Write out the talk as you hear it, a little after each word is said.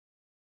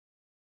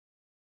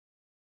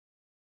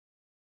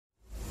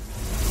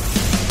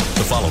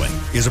The following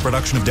is a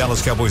production of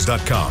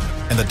DallasCowboys.com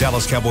and the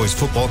Dallas Cowboys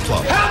Football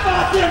Club. How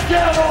about them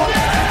Cowboys?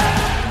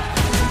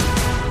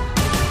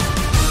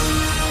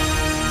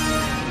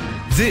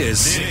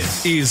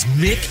 This is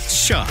Mick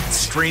Shots.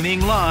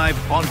 Streaming live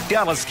on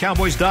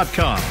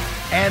DallasCowboys.com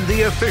and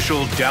the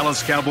official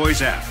Dallas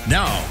Cowboys app.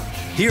 Now,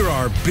 here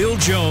are Bill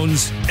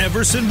Jones,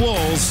 Everson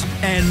Walls,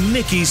 and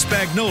Mickey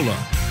Spagnola.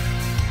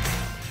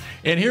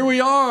 And here we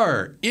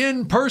are,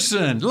 in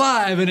person,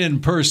 live and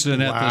in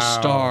person at the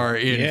Star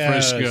in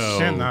Frisco.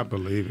 Cannot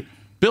believe it.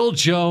 Bill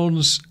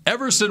Jones,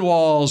 Everson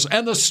Walls,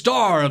 and the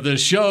star of the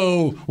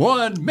show,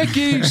 one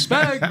Mickey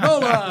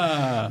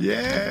Spagnola.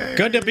 Yeah.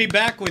 Good to be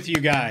back with you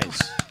guys.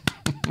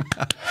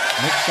 Mick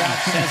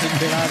Shots hasn't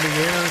been on the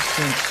air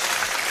since,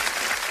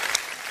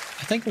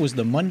 I think it was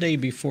the Monday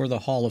before the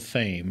Hall of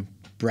Fame.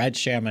 Brad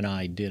Sham and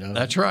I did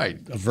That's right.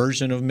 a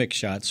version of Mick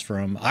Shots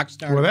from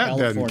Oxnard, Well, that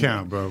California. doesn't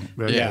count, bro.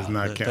 That does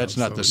not count. That's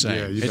not the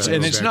same. Yeah,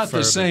 it's not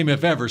the same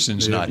if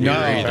Everson's not here No,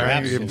 either.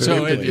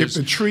 absolutely. If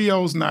the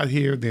trio's not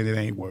here, then it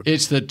ain't working.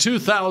 It's the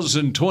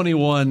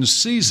 2021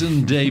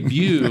 season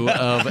debut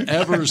of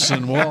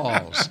Everson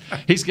Walls.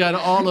 He's got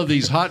all of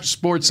these hot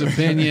sports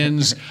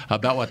opinions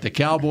about what the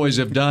Cowboys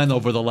have done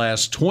over the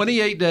last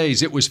 28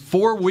 days. It was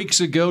 4 weeks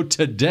ago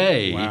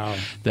today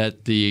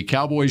that the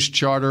Cowboys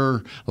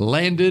charter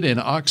landed in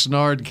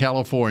Oxnard,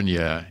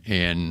 California.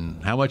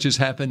 And how much has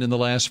happened in the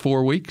last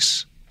 4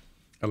 weeks?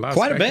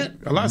 Quite a bit.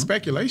 A lot of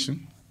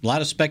speculation. A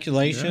lot of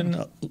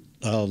speculation,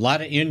 a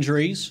lot of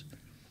injuries.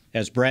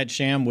 As Brad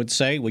Sham would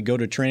say, we go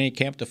to training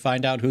camp to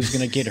find out who's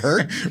going to get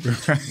hurt.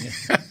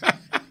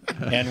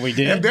 And we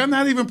did. And they're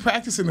not even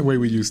practicing the way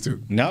we used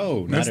to.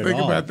 No, not Let's at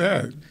think all. about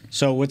that.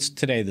 So what's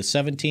today, the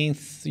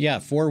 17th? Yeah,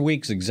 4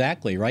 weeks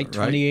exactly, right?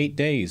 28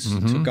 days.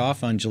 Took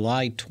off on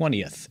July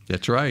 20th.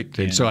 That's right.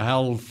 And so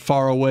how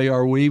far away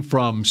are we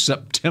from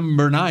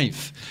September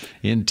 9th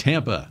in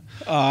Tampa?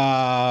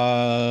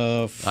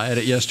 I had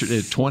it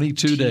yesterday,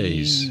 22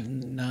 days.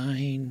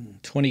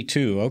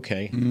 22,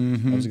 okay.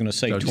 I was going to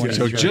say 20.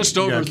 So just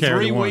You over gotta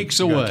carry 3 the one. weeks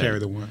You gotta away. carry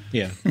the one.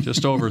 Yeah.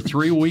 Just over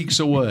 3 weeks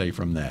away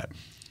from that.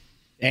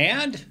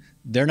 And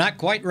they're not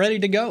quite ready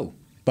to go.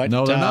 But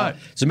No, they're not.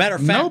 As a matter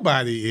of fact,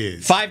 Nobody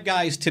is. 5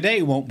 guys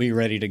today won't be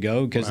ready to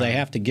go because they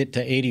have to get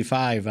to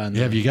 85 on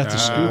Have you got the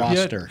scoop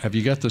roster. yet? Have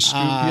you got the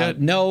scoop yet?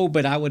 No,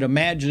 but I would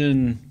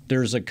imagine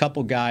there's a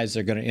couple guys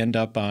that are going to end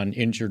up on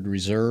injured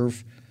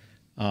reserve.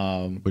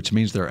 Which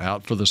means they're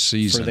out for the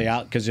season.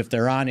 Because if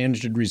they're on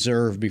injured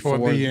reserve before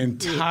For the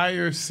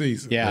entire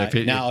season. Yeah.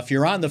 If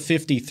you're on the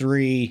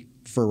 53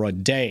 for a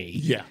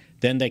day,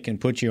 then they can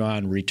put you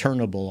on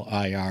returnable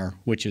IR,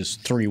 which is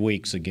 3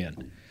 weeks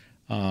again.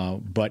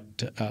 But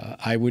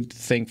I would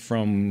think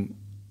from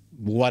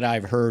what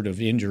I've heard of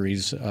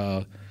injuries,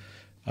 Shewu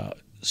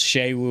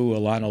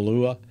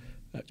Alanalua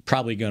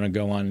probably going to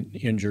go on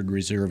injured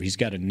reserve. He's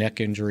got a neck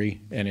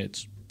injury, and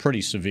it's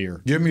pretty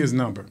severe. Give me his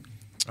number.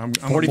 I'm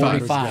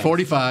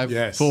 45,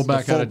 Yes.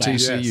 fullback out of fullback.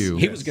 TCU.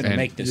 He was going to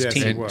make this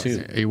team,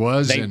 too. He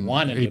was, They and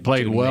wanted he him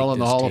played to well make in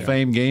the this Hall team. of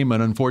Fame game,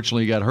 and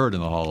unfortunately got hurt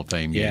in the Hall of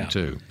Fame game,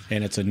 too.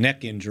 And it's a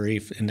neck injury,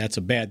 and that's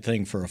a bad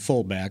thing for a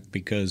fullback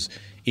because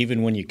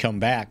even when you come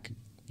back,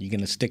 you're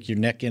going to stick your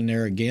neck in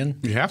there again.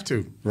 You have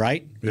to.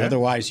 Right? Yeah.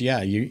 Otherwise,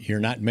 you're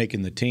not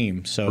making the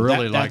team. So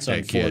Really that's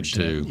like that kid,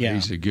 unfortunate. too. Yeah.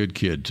 He's a good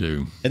kid,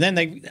 too. And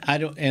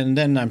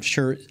then I'm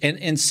sure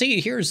and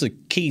see, here's the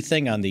key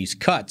thing on these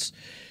cuts.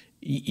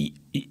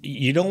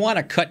 You don't want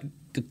to cut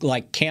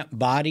like camp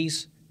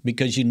bodies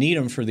because you need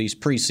them for these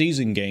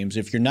preseason games.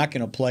 If you're not going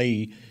to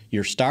play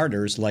your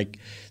starters, like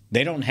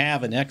they don't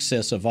have an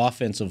excess of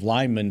offensive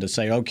linemen to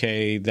say,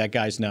 okay, that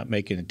guy's not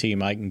making a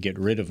team, I can get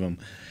rid of him.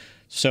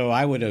 So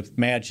I would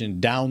imagine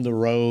down the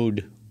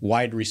road,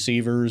 wide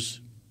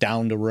receivers,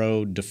 down the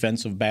road,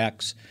 defensive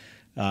backs.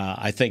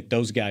 I think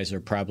those guys are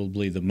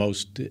probably the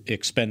most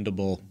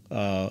expendable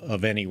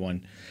of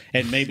anyone,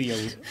 and maybe a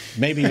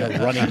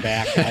running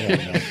back. I don't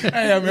know.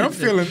 Hey, I mean, I'm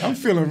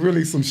feeling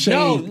really some shade.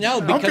 No,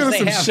 because I'm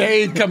feeling they some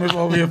shade coming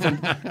over here from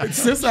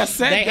since I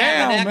sat They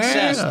down, have an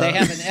excess. man. They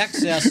have an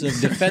excess of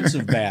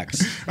defensive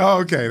backs. Oh,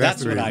 okay,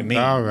 That's the what reason. I mean.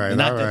 All right,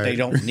 Not all that right. they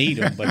don't need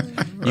them, but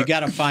you got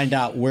to find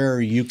out where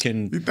you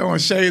can. You throwing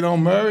shade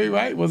on Murray,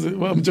 right? Was it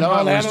Jamal No, it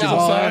was Adams? I'm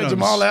sorry,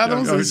 Jamal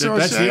Adams. No, is showing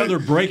that's shade? the other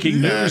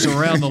breaking news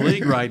around the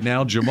league right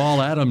now. Jamal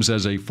Adams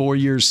has a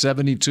 4-year,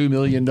 $72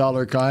 million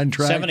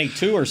contract.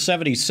 72 or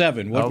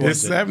 77? What It's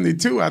was it?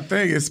 72, I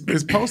think. It's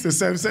posted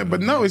 77.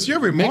 But no, it's your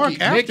remark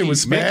Mickey-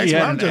 afterwards, Mickey Spags.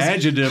 had I'm an just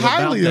adjective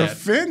highly about that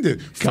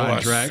offended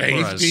contract for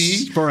a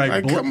safety.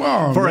 Like, come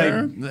on,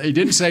 man. He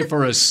didn't say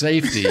for a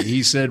safety.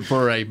 He said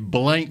for a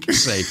blank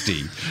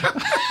safety.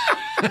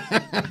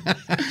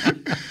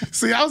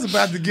 See, I was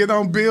about to get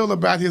on Bill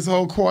about his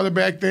whole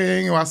quarterback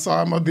thing. I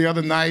saw him the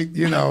other night,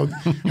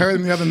 heard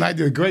him the other night.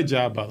 Did a great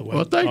job, by the way.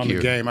 Well, thank on you.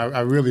 The game. I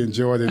really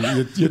enjoyed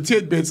it. Your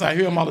tidbits, I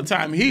hear them all the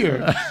time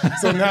here.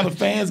 So now the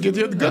fans get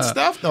the good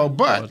stuff, though.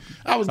 But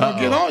I was going to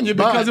get on you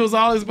because it was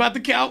always about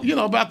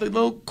about the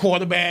little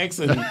quarterbacks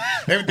and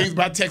everything's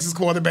about Texas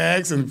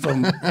quarterbacks and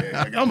from,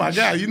 oh, my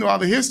God, you know all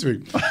the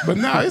history. But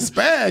now it's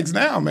Spags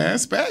now, man.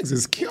 Spags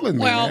is killing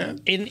me, man. Well,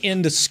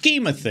 in the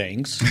scheme of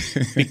things,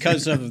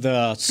 because of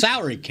the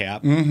salary cap,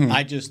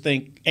 I just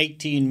think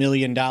 $18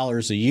 million a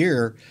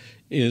year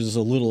is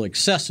a little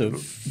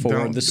excessive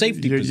for the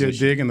safety position.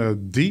 You're digging a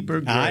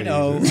deeper grave. I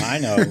know.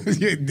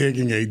 You're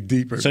digging a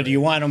deeper grave. So do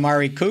you want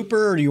Amari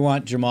Cooper or do you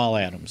want Jamal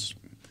Adams?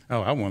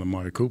 Oh, I want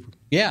Amari Cooper.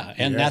 Yeah,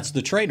 and that's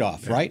the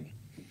trade-off, right?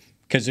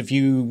 Because if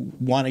you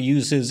want to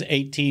use his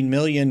 $18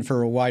 million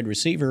for a wide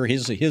receiver,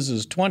 his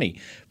is $20.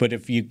 But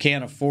if you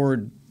can't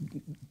afford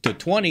to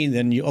 $20,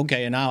 then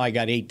and now I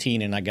got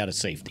 18 and I got a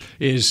safety.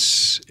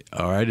 Is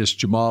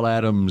Jamal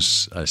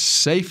Adams a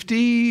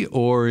safety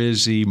or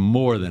is he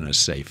more than a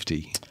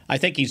safety? I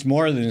think he's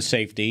more than a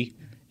safety,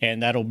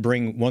 and that'll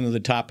bring one of the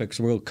topics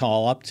we'll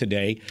call up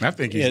today. I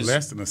think he's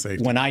less than a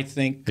safety. When I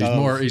think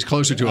he's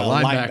closer to a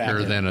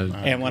linebacker than a.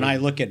 And when I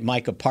look at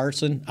Micah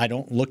Parsons, I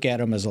don't look at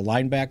him as a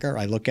linebacker.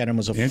 I look at him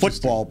as a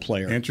football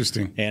player.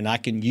 Interesting. And I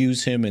can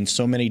use him in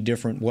so many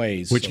different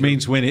ways. Which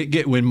means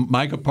when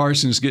Micah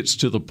Parsons gets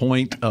to the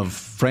point of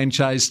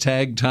franchise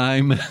tag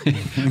time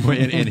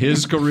in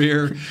his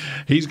career,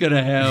 he's going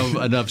to have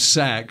enough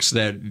sacks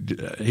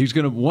that he's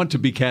going to want to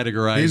be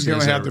categorized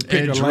as an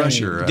edge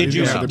rusher. Did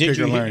you?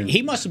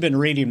 He must have been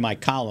reading my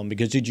column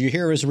because did you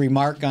hear his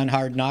remark on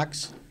Hard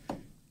Knocks?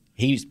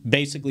 He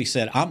basically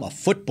said, "I'm a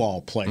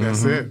football player."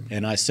 That's it.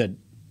 And I said,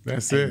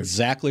 "That's it.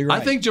 Exactly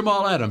right." I think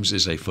Jamal Adams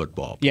is a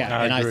football player.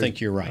 Yeah, I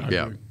think you're right.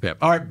 Yeah.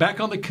 All right, back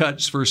on the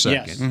cuts for a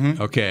second. Yes.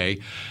 Okay.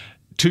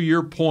 To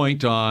your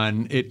point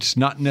on it's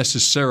not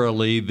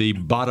necessarily the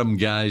bottom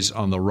guys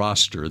on the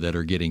roster that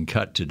are getting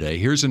cut today.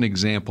 Here's an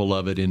example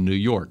of it in New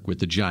York with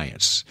the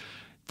Giants.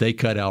 They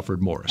cut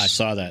Alfred Morris. I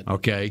saw that.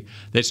 Okay.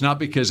 It's not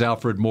because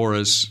Alfred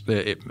Morris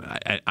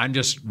I'm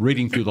just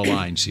reading through the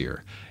lines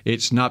here.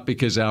 It's not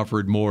because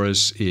Alfred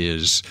Morris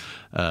is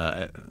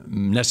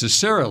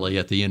necessarily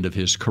at the end of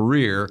his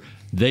career.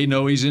 They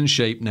know he's in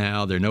shape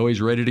now. They know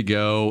he's ready to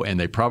go, and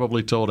they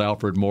probably told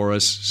Alfred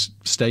Morris,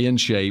 stay in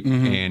shape,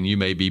 and you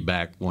may be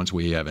back once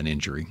we have an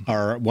injury.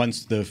 Or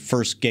once the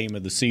first game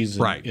of the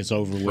season is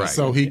over with. Right.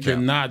 So he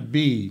cannot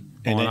be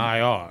on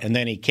IR. And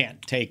then he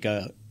can't take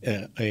a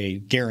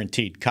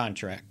guaranteed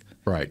contract.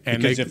 Right.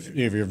 Because if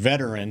you're a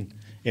veteran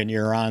and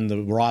you're on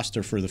the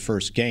roster for the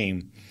first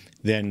game,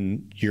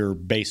 then your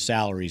base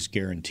salary is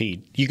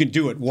guaranteed. You can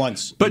do it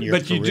once in your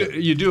career.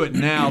 you do it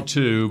now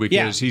too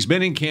because he's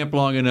been in camp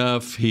long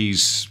enough. He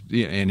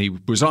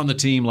was on the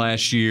team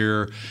last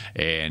year,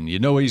 and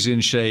he's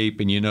in shape,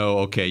 and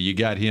okay, you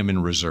got him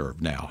in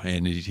reserve now,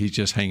 and he's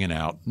just hanging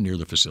out near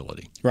the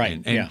facility.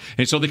 Right.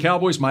 And so the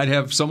Cowboys might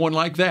have someone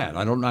like that.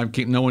 I don't know.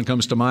 No one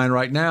comes to mind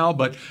right now,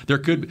 but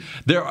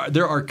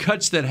there are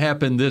cuts that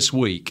happen this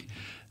week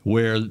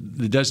where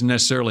it doesn't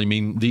necessarily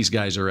mean these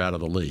guys are out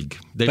of the league.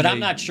 I'm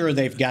not sure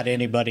they've got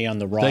anybody on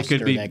the roster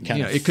that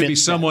kind of it could be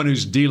someone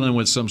who's dealing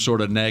with some sort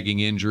of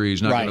nagging injury,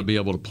 who's not going to be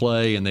able to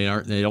play, and they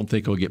don't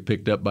think he'll get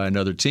picked up by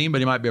another team,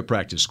 but he might be a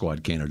practice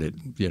squad candidate.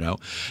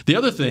 The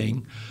other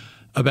thing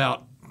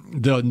about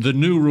the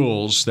new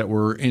rules that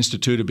were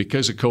instituted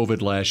because of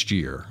COVID last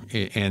year,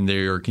 and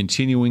they are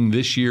continuing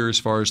this year as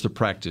far as the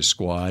practice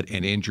squad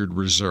and injured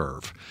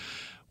reserve.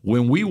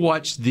 When we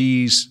watch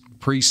these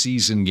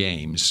preseason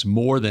games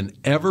more than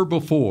ever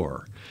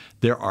before,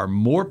 there are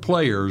more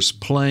players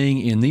playing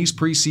in these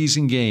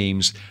preseason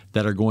games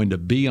that are going to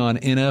be on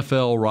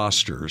NFL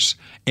rosters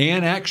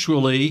and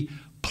actually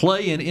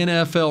play in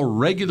NFL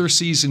regular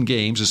season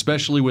games,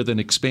 especially with an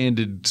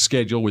expanded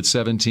schedule with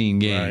 17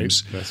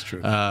 games. Right. That's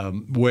true.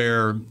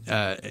 Where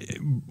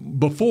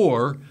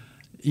before,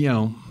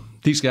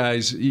 these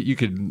guys, you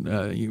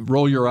could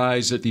roll your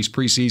eyes at these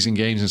preseason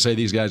games and say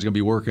these guys are going to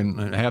be working.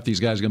 Half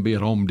these guys are going to be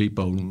at Home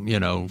Depot,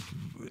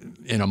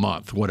 in a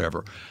month,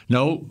 whatever.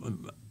 No,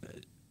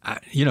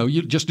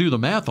 you just do the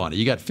math on it.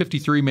 You got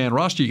 53-man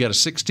roster. You got a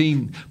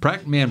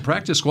 16-man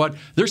practice squad.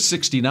 There's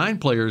 69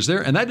 players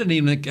there, and that didn't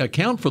even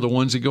account for the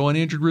ones that go on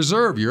injured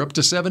reserve. You're up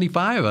to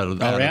 75 out of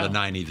the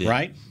 90 there.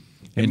 Right.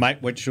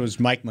 Which was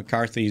Mike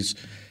McCarthy's.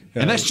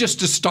 And that's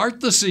just to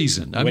start the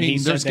season.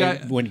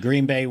 When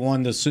Green Bay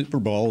won the Super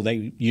Bowl,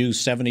 they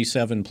used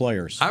 77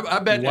 players. I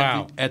bet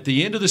at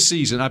the end of the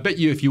season, I bet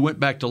you if you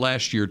went back to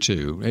last year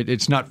too,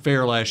 it's not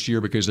fair last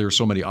year because there were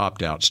so many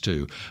opt-outs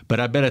too, but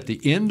I bet at the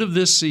end of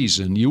this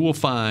season you will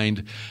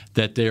find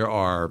that there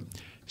are,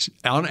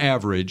 on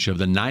average, of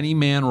the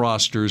 90-man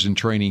rosters in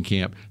training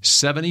camp,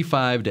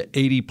 75 to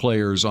 80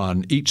 players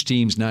on each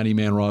team's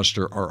 90-man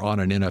roster are on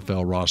an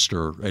NFL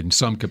roster in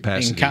some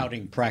capacity. And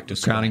counting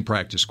practice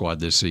squad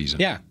this season.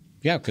 Yeah,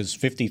 because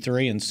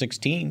 53 and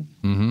 16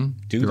 do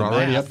They're the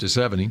already math. up to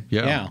 70.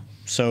 Yeah.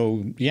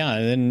 So,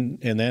 and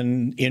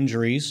then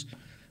injuries,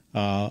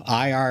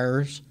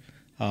 IRs,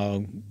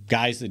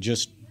 guys that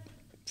just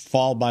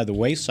fall by the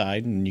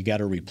wayside, and you got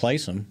to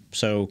replace them.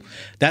 So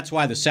that's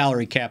why the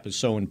salary cap is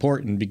so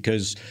important,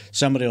 because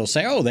somebody will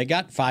say, oh, they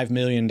got $5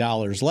 million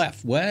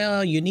left.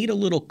 Well, you need a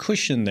little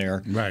cushion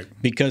there. Right.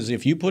 Because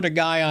if you put a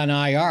guy on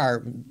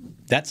IR,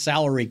 that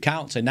salary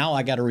counts, and now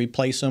I got to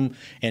replace him,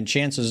 and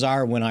chances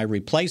are when I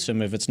replace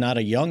him, if it's not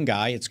a young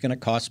guy, it's going to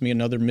cost me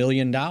another $1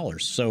 million.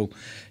 So,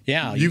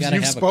 yeah, you got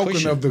to have a cushion. You've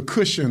spoken of the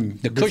cushion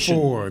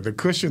before. The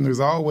cushion is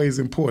always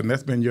important.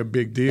 That's been your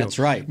big deal. That's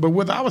right. But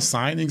with our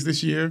signings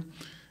this year,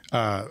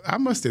 I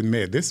must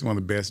admit, this is one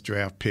of the best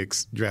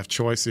draft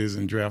choices,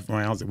 and draft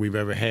rounds that we've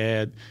ever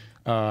had.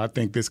 I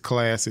think this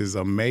class is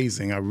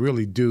amazing. I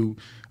really do.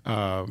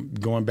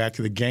 Going back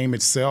to the game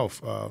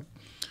itself,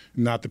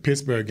 not the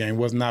Pittsburgh game,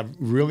 was not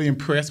really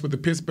impressed with the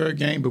Pittsburgh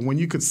game, but when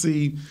you could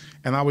see,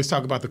 and I always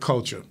talk about the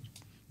culture,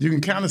 you can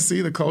kind of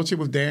see the culture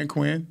with Dan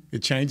Quinn.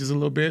 It changes a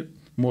little bit,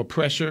 more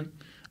pressure,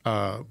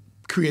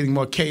 creating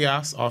more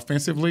chaos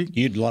offensively.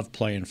 You'd love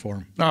playing for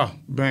him. Oh,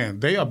 man,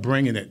 they are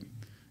bringing it.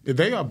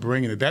 They are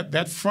bringing it.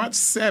 That front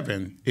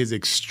seven is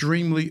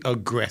extremely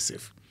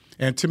aggressive.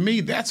 And to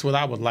me, that's what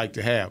I would like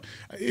to have.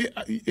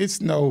 It's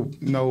no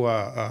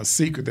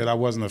secret that I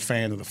wasn't a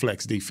fan of the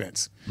flex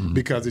defense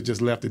because it just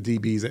left the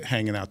DBs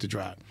hanging out to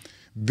dry.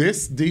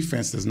 This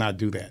defense does not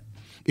do that.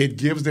 It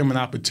gives them an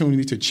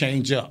opportunity to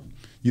change up.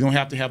 You don't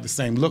have to have the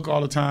same look all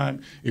the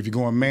time. If you're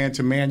going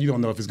man-to-man, you don't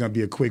know if it's going to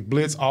be a quick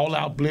blitz,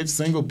 all-out blitz,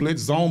 single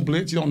blitz, zone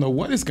blitz. You don't know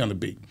what it's going to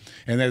be.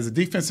 And as a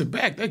defensive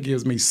back, that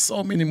gives me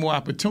so many more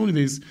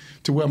opportunities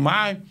to where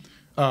my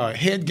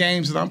head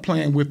games that I'm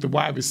playing with the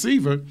wide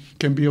receiver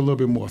can be a little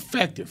bit more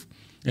effective.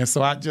 And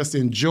so I just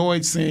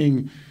enjoyed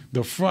seeing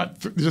the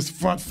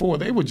front four.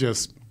 They were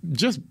just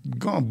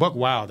going buck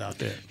wild out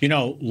there. You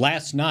know,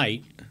 last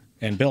night,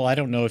 and Bill, I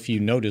don't know if you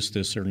noticed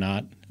this or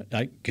not,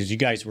 because you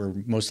guys were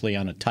mostly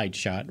on a tight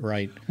shot,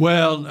 right?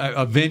 Well,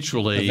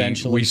 eventually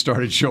we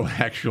started showing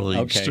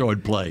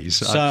plays.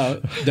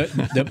 So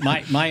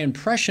my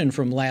impression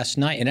from last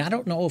night, and I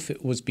don't know if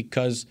it was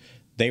because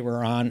they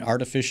were on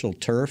artificial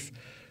turf,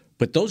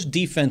 but those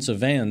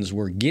defensive ends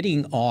were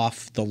getting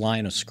off the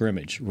line of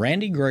scrimmage.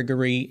 Randy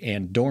Gregory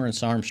and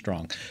Dorrance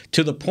Armstrong,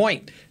 to the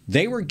point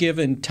they were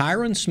giving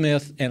Tyron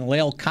Smith and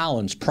La'el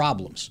Collins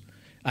problems.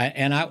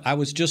 I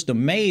was just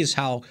amazed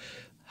how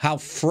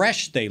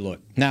fresh they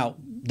looked. Now,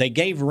 they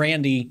gave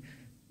Randy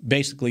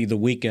basically the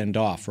weekend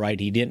off, right?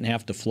 He didn't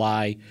have to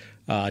fly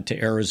to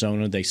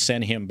Arizona. They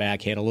sent him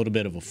back. He had a little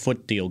bit of a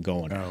foot deal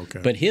going. Oh, okay.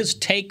 But his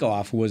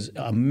takeoff was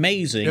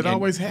amazing. It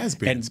always has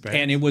been.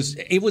 And it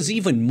was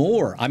even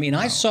more. I mean,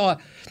 I saw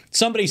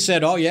somebody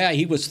said, oh, yeah,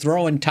 he was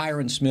throwing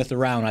Tyron Smith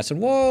around. I said,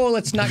 whoa,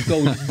 let's not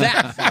go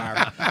that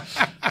far.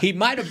 He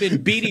might have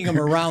been beating him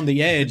around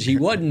the edge. He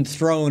wasn't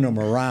throwing him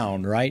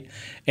around, right?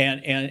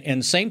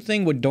 And same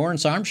thing with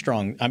Dorrance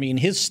Armstrong. I mean,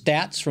 his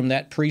stats from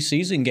that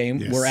preseason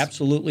game were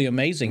absolutely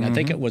amazing. I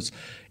think it was,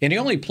 and he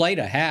only played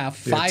a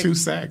half. 2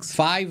 sacks.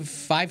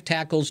 Five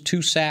tackles,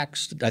 2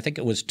 sacks. I think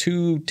it was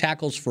 2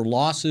 tackles for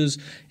losses,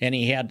 and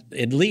he had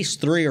at least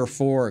 3 or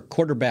 4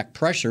 quarterback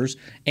pressures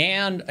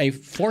and a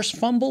forced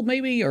fumble,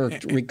 maybe, or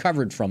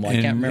recovered from. I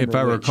can't remember. If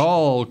I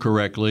recall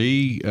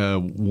correctly,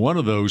 one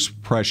of those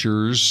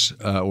pressures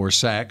or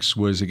sacks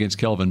was against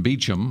Kelvin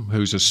Beachum,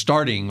 who's a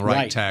starting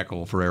right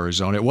tackle for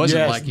Arizona. It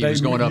wasn't like he was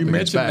going up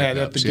against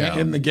backups. That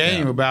in the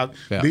game about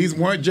these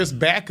weren't just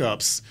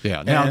backups.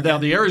 Yeah. Now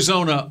the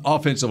Arizona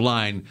offensive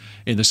line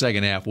in the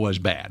second half was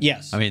bad.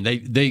 Yes. I mean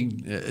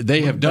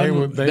they have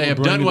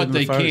done what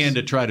they can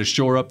to try to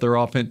shore up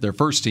their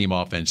first team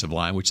offensive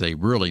line, which they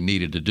really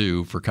needed to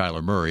do for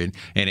Kyler Murray,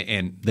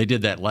 and they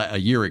did that a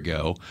year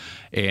ago,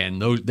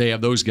 and they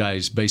have those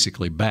guys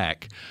basically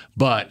back,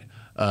 but.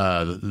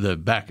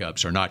 The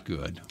backups are not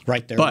good.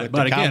 Right there.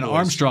 But again,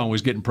 Armstrong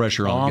was getting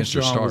pressure against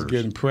the starters. Armstrong was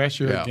getting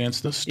pressure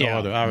against the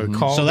starter. Yeah. I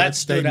recall that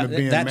statement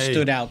being made. That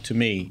stood out to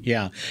me,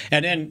 yeah.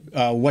 And then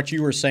what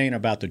you were saying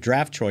about the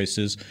draft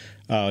choices,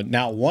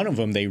 now one of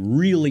them they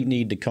really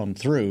need to come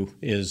through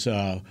is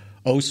Oso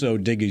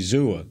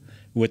Digizua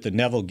with the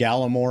Neville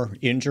Gallimore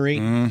injury.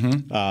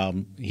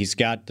 Mm-hmm. He's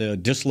got the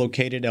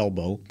dislocated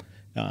elbow,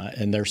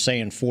 and they're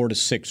saying 4 to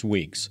 6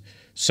 weeks.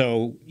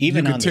 So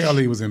even you could tell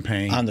he was in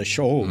pain on the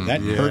show.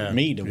 That hurt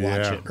me to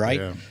watch it.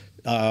 Right?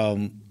 Yeah.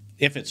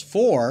 If it's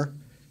 4,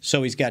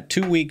 so he's got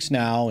 2 weeks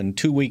now and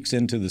 2 weeks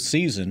into the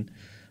season.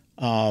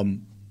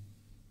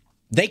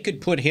 They could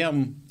put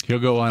him. He'll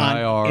go on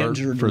IR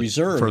injured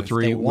reserve for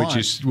 3, which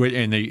is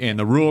and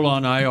the rule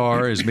on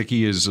IR, as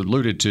Mickey has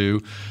alluded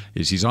to,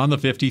 is he's on the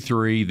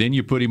 53. Then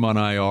you put him on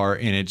IR,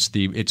 and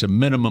it's a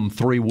minimum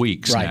 3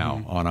 weeks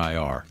now on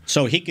IR.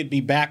 So he could be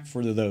back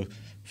for the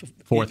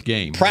 4th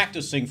game.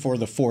 Practicing for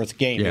the 4th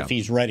game if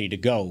he's ready to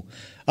go.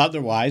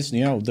 Otherwise, the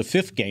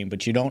 5th game,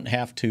 but you don't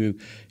have to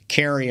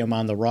carry him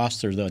on the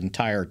roster the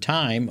entire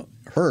time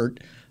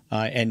hurt.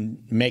 and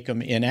make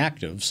them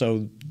inactive.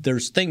 So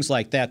there's things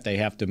like that they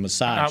have to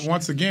massage.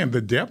 Once again,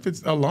 the depth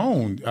is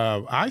alone.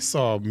 I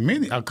saw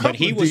a couple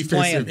of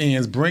defensive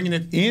ends bringing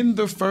it in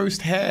the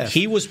first half.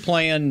 He was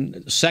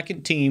playing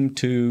second team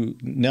to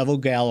Neville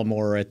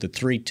Gallimore at the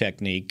 3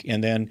 technique,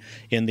 and then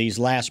in these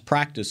last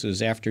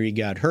practices after he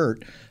got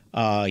hurt,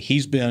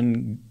 he's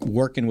been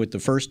working with the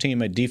first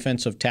team at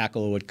defensive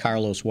tackle with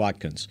Carlos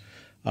Watkins.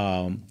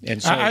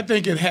 And so I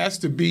think it has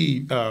to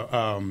be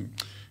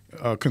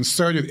a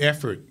concerted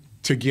effort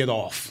to get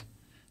off,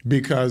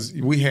 because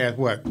we had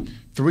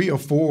 3 or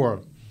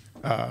 4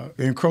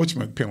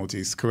 encroachment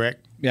penalties,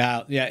 correct?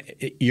 Yeah,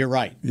 you're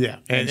right. Yeah,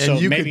 and so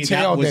you maybe could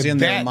tell that was in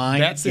their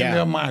mind. That's in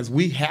their minds.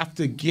 We have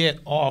to get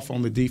off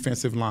on the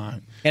defensive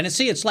line. And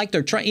it's like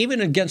they're trying,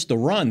 even against the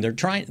run,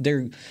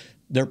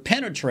 they're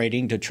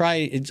penetrating to try.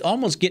 It's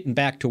almost getting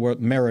back to what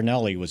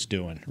Marinelli was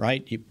doing,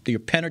 right? You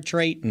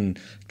penetrate and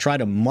try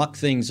to muck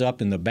things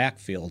up in the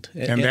backfield.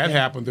 And that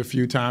happened a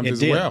few times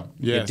as well.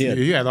 Yes, it did.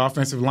 You had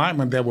offensive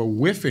linemen that were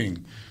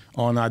whiffing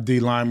on our D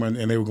linemen,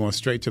 and they were going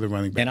straight to the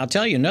running back. And I'll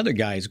tell you, another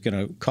guy is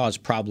going to cause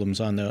problems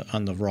on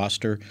the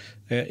roster.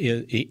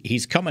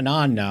 He's coming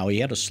on now. He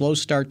had a slow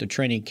start to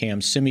training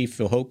camp. Simi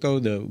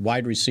Fehoko, the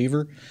wide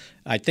receiver,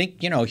 I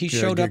think he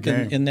showed up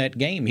in that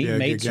game. He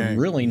made some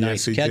really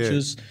nice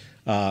catches.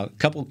 A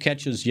couple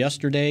catches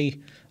yesterday,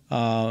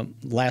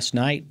 last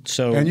night.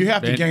 And you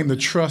have to gain the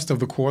trust of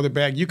the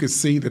quarterback. You could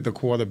see that the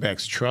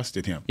quarterbacks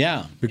trusted him.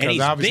 Yeah, because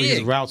obviously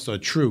his routes are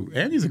true,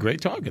 and he's a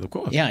great target, of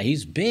course. Yeah,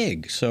 he's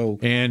big. So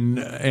and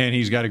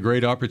he's got a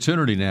great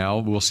opportunity now.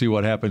 We'll see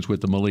what happens with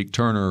the Malik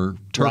Turner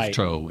turf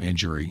toe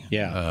injury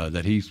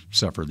that he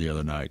suffered the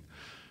other night.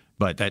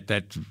 But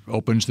that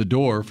opens the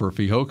door for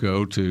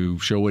Fehoko to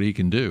show what he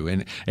can do,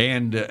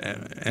 and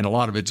a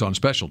lot of it's on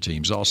special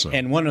teams also.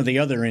 And one of the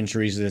other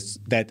injuries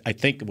that I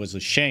think was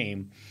a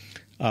shame,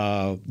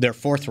 their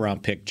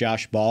 4th-round pick,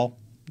 Josh Ball,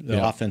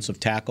 the offensive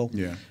tackle.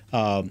 Yeah.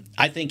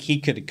 I think he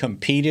could have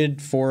competed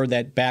for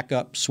that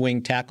backup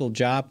swing tackle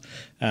job,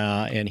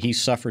 and he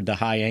suffered the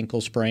high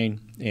ankle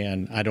sprain,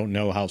 and I don't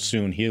know how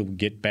soon he'll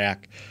get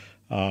back.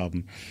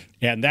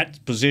 And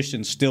that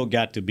position still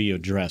got to be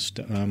addressed.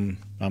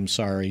 I'm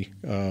sorry.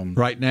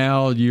 Right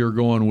now, you're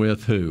going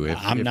with who?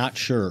 I'm not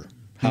sure.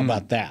 How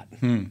about that?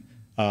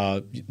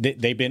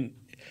 They've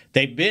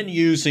been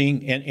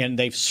using, and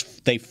they've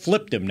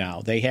flipped him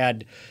now. They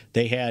had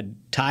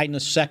Ty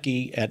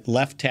Nsekhe at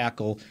left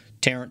tackle,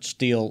 Terrence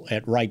Steele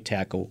at right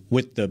tackle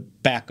with the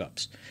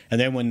backups,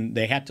 and then when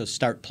they had to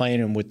start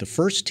playing him with the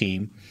first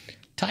team,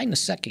 Ty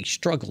Nsekhe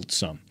struggled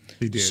some.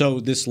 So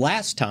this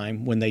last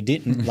time when they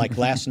didn't, like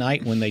last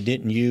night when they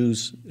didn't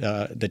use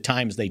the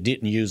times they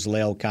didn't use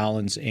La'el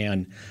Collins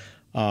and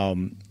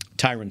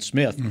Tyron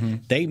Smith,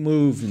 they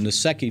moved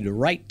Nsekhe to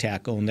right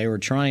tackle and they were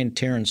trying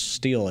Terrence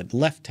Steele at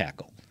left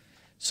tackle.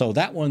 So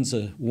that one's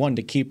one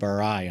to keep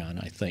our eye on,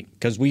 I think,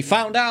 because we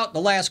found out the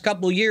last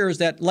couple of years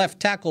that left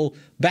tackle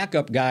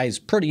backup guy is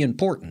pretty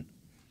important.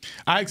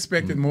 I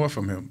expected more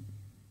from him.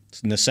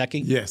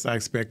 Nsekhe? Yes, I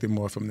expected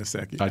more from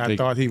Nsekhe. I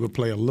thought he would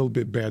play a little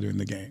bit better in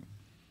the game.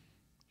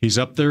 He's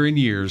up there in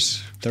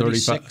years.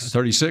 36?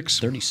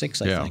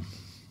 36, I think.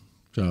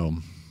 So,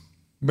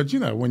 but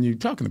when you're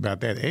talking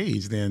about that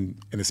age, then,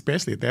 and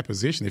especially at that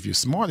position, if you're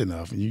smart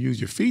enough and you use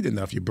your feet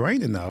enough, your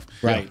brain enough,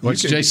 right?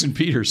 What's Jason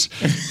Peters?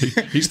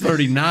 He's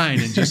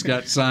 39 and just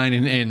got signed,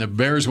 and the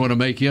Bears want to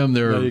make him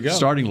their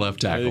starting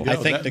left tackle. I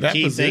think the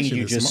key thing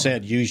you just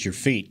said: use your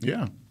feet.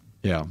 Yeah.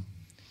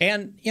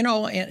 And,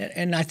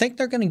 and I think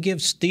they're going to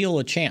give Steele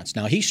a chance.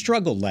 Now, he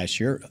struggled last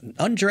year,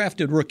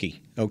 undrafted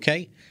rookie,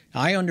 okay?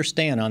 I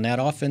understand on that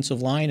offensive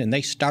line, and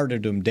they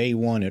started him day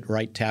one at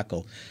right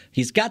tackle.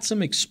 He's got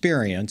some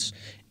experience,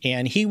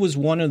 and he was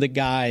one of the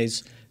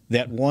guys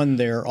that won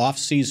their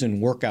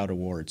off-season workout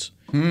awards,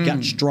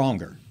 got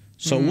stronger.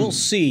 So we'll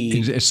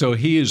see. So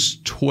he is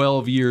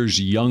 12 years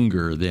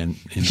younger than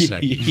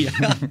Nsekhe.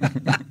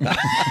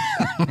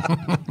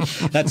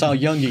 That's how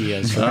young he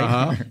is, right?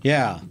 Uh-huh.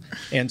 Yeah.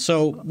 And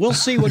so we'll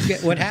see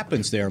what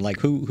happens there, like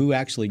who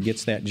actually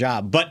gets that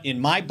job. But in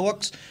my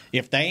books,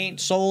 if they ain't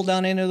sold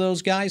on any of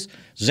those guys,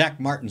 Zach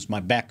Martin's my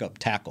backup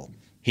tackle.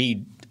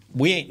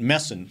 We ain't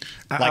messing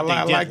like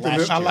they did last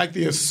year. I like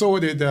the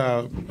assorted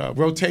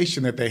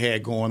rotation that they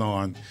had going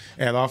on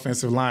at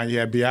offensive line. You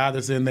had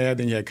Biadasz in there,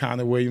 then you had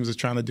Connor Williams was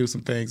trying to do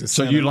some things.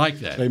 So you like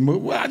that? They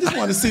moved. Well, I just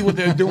want to see what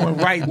they're doing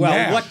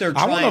now. What they're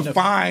trying I want to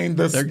find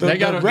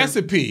the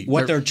recipe.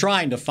 What they're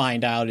trying to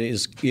find out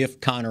is if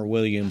Connor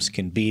Williams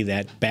can be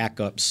that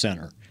backup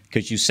center.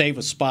 Because you save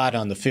a spot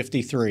on the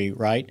 53,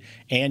 right?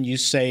 And you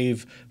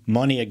save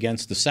money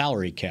against the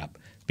salary cap.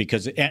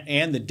 Because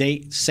and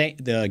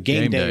the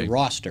game day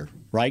roster,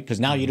 right? Because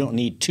now you don't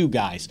need two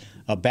guys,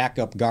 a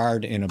backup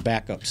guard and a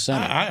backup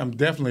center. I am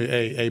definitely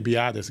a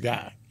Biadasz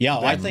guy. Yeah,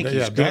 I think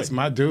he's good. That's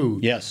my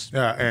dude. Yes.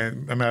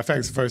 And a matter of fact,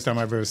 it's the first time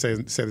I've ever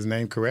said his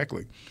name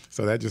correctly.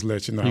 So that just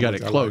lets you know. You got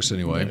it close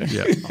anyway.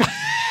 Yeah.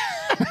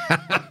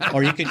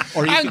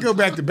 I can go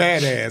back to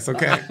badass,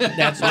 okay?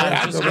 That's what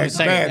I was just going to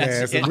say.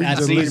 Badass, and we can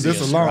just leave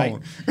this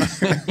alone.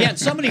 Right? Yeah, and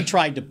somebody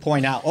tried to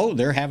point out,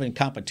 they're having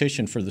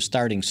competition for the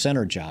starting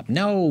center job.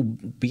 No,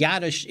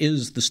 Biadasz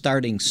is the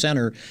starting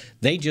center.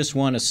 They just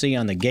want to see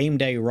on the game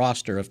day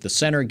roster, if the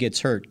center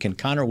gets hurt, can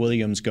Connor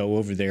Williams go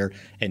over there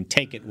and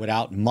take it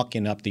without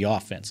mucking up the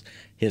offense?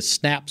 His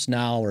snaps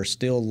now are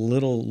still a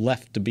little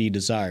left to be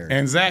desired.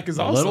 And Zach is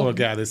also a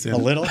guy that's in. A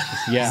little?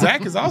 Yeah.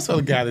 Zach is also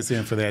a guy that's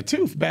in for that,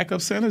 too.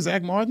 Backup center,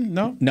 Zach Martin?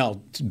 No?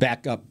 No, it's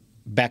backup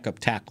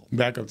tackle.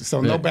 Backup.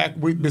 So no back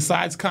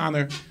besides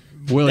Connor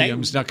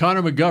Williams. Now,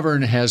 Connor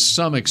McGovern has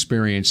some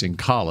experience in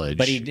college.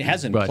 But he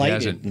hasn't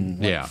played it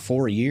in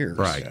 4 years.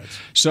 Right.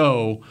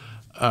 So,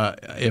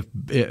 if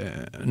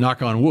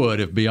knock on wood,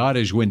 if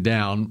Biadasz went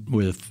down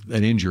with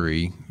an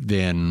injury,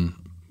 then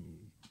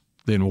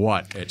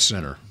what at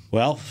center?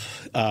 Well,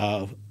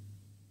 I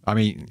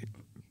mean,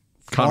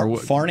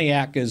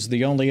 Farniak is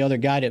the only other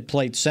guy that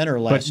played center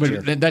last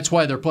year. But that's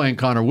why they're playing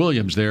Connor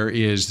Williams there,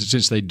 is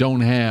since they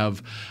don't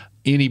have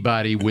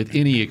anybody with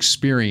any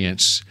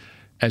experience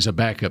as a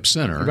backup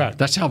center. Right.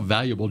 That's how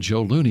valuable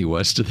Joe Looney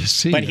was to this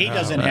team. But he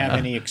doesn't have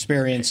any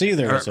experience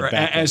either as a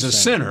backup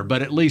center.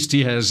 But at least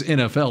he has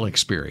NFL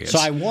experience. So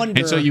I wonder.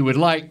 And so you would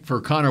like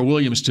for Connor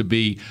Williams to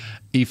be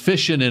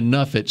efficient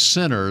enough at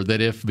center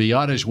that if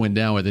Biadasz went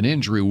down with an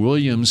injury,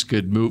 Williams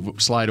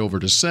could slide over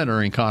to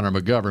center, and Connor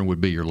McGovern would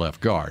be your left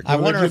guard. I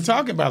wonder if you're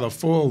talking about a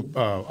full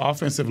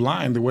offensive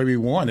line the way we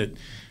want it.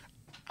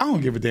 I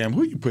don't give a damn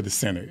who you put at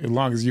center, as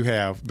long as you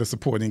have the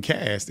supporting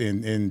cast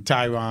in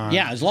Tyron.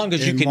 Yeah, as long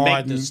as you can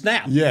Martin. make the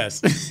snap.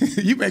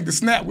 Yes, you make the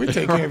snap, we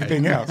take care of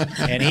everything else.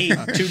 And he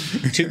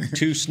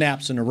two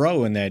snaps in a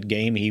row in that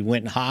game. He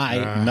went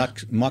high,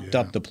 mucked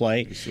up the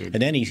play,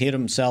 and then he hit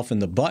himself in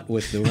the butt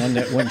with the one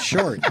that went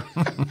short.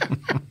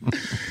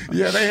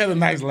 Yeah, they had a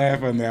nice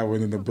laugh on that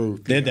one in the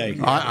booth. Did they?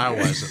 I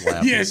wasn't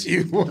laughing. Yes,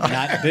 you were.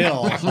 Not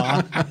Bill,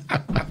 huh?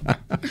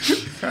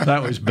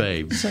 That was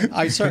Babe.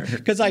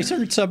 Because I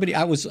heard somebody.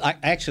 I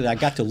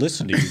got to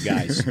listen to you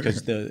guys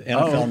because the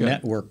NFL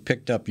Network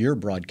picked up your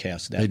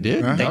broadcast. They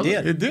did. They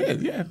did. It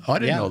did. Yeah. I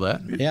didn't know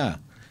that. Yeah,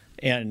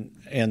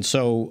 and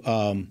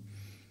so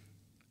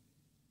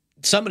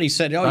somebody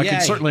said, I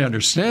can certainly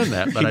understand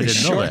that, but I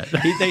didn't know that.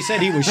 They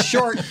said he was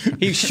short.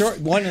 He's short.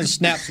 One of his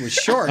snaps was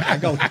short. I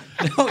go,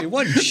 no, he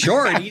wasn't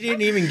short. He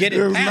didn't even get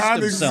it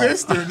past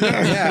himself.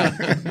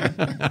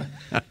 Yeah.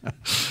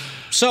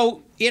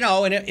 So,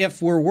 and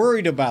if we're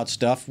worried about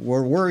stuff,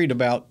 we're worried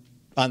about,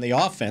 on the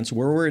offense,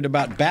 we're worried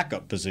about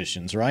backup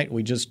positions, right?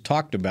 We just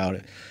talked about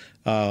it.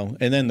 And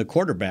then the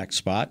quarterback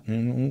spot,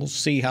 and we'll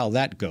see how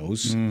that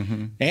goes.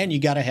 Mm-hmm. And you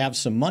got to have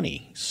some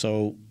money.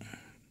 So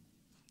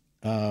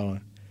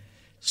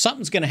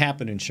something's going to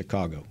happen in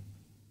Chicago.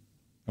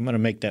 I'm going to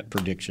make that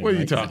prediction. What are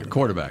you talking?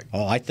 Quarterback.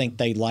 Oh, I think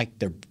they like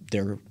their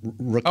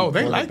rookie. Oh,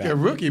 they like their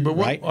rookie, but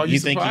what? Right? Are you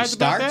think he surprised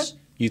about starts? that?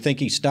 You think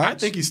he starts? I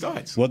think he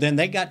starts. Well, then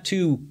they got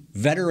two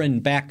veteran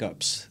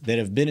backups that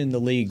have been in the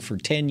league for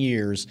 10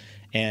 years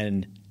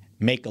and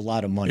make a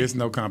lot of money. It's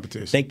no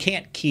competition. They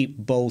can't keep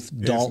both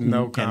Dalton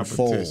and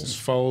Foles.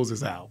 Foles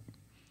is out.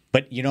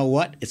 But you know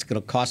what? It's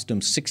going to cost them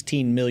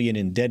 $16 million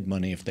in dead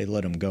money if they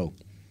let him go.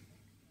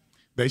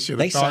 They should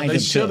have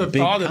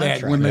thought of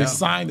that when they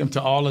signed him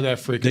to all of that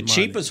freaking money. The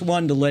cheapest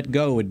one to let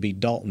go would be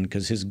Dalton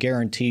because his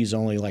guarantee is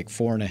only like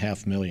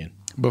 $4.5 million.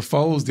 But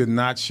Foles did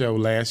not show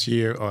last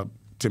year, or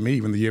to me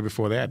even the year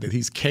before that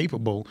he's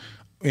capable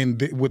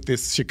with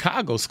this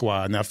Chicago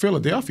squad. Now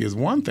Philadelphia is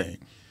one thing,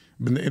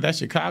 but that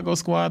Chicago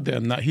squad,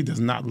 he does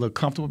not look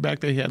comfortable back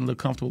there. He hadn't looked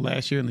comfortable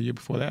last year and the year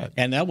before that.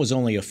 And that was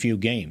only a few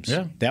games.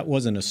 Yeah. That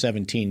wasn't a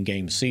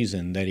 17-game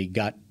season that he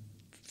got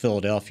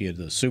Philadelphia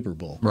to the Super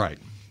Bowl. Right.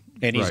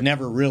 And he's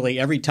never really,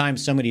 every time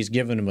somebody's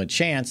given him a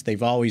chance,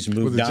 they've always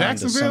moved on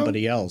to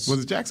somebody else.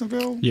 Was it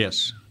Jacksonville?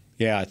 Yes.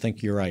 Yeah, I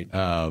think you're right.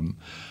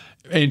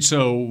 And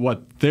so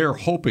what they're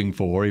hoping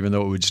for, even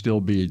though it would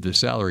still be the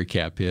salary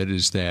cap hit,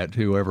 is that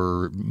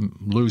whoever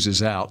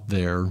loses out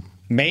there,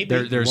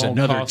 there's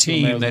another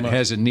team that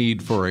has a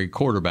need for a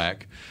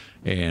quarterback.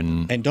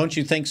 And don't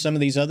you think some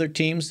of these other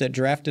teams that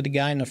drafted a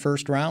guy in the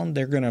first round,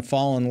 they're going to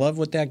fall in love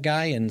with that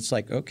guy? And it's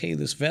like, okay,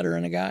 this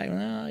veteran guy,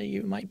 well,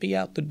 you might be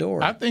out the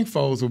door. I think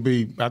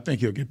Foles I think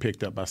he'll get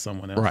picked up by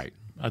someone else. Right.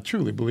 I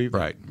truly believe that.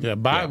 Right. Yeah,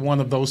 by one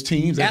of those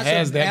teams that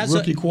has that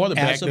rookie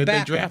quarterback that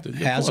they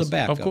drafted. As a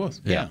backup. Of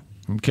course. Yeah.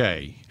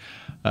 Okay.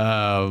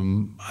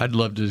 I'd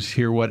love to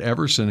hear what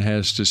Everson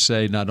has to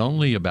say, not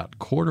only about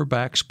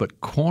quarterbacks, but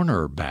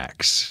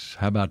cornerbacks.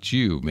 How about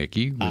you,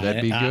 Mickey? Would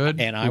that be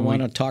good? I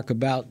want to talk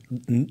about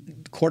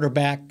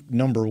quarterback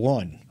number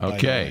one.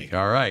 Okay.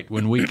 All right.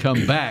 When we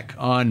come back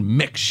on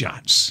Mix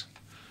Shots.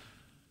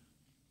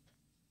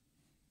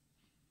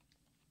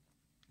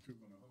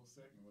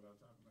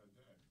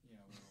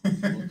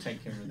 We'll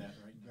take care of that.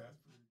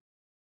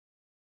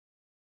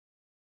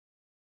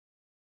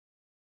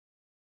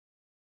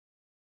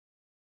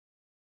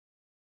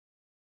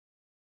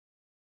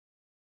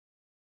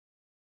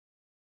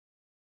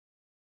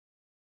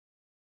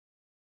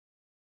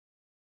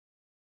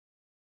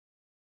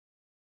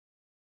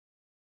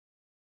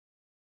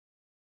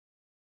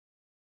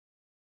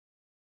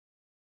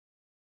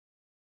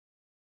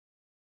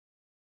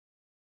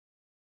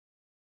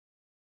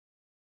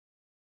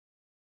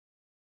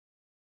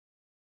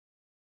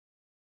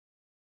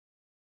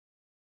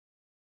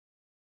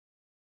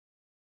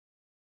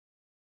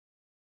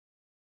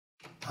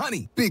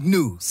 Honey, big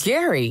news.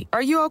 Gary,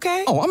 are you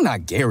okay? Oh, I'm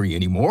not Gary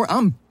anymore.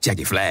 I'm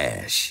Jackie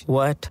Flash.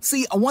 What?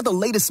 See, I want the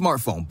latest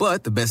smartphone,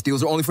 but the best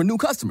deals are only for new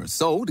customers.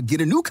 So, to get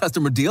a new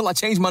customer deal, I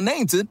changed my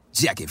name to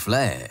Jackie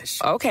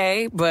Flash.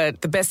 Okay,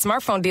 but the best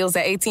smartphone deals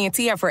at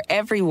AT&T are for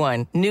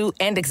everyone, new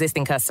and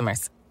existing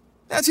customers.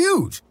 That's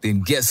huge.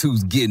 Then guess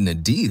who's getting a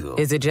deal?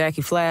 Is it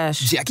Jackie Flash?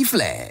 Jackie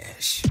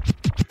Flash.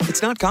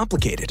 It's not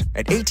complicated.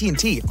 At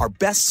AT&T, our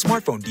best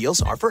smartphone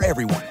deals are for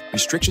everyone.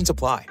 Restrictions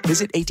apply.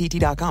 Visit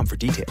att.com for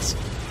details.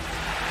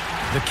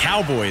 The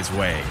Cowboys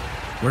way,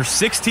 where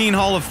 16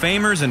 Hall of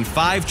Famers and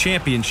 5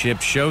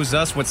 championships shows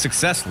us what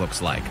success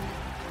looks like.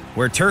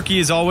 Where turkey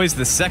is always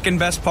the second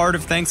best part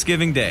of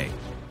Thanksgiving Day.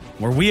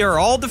 Where we are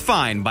all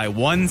defined by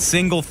one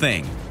single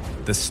thing,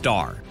 the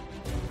star.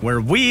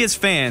 Where we as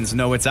fans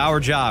know it's our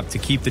job to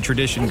keep the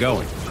tradition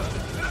going.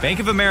 Bank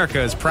of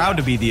America is proud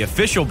to be the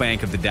official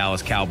bank of the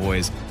Dallas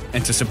Cowboys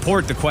and to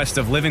support the quest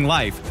of living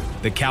life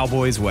the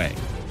Cowboys way.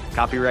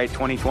 Copyright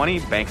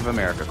 2020, Bank of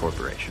America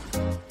Corporation.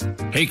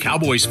 Hey,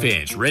 Cowboys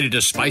fans, ready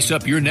to spice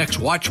up your next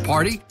watch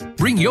party?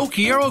 Bring Yo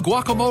Quiero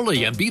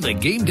guacamole and be the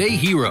game day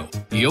hero.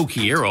 Yo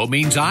Quiero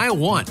means I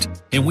want,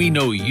 and we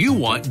know you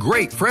want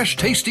great,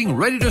 fresh-tasting,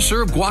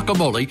 ready-to-serve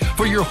guacamole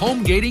for your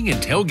home gating and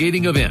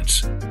tailgating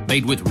events.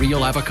 Made with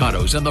real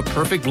avocados and the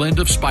perfect blend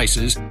of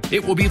spices,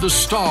 it will be the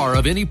star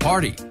of any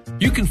party.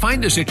 You can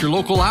find us at your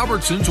local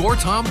Albertsons or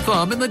Tom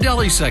Thumb in the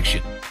deli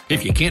section.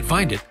 If you can't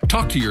find it,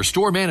 talk to your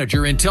store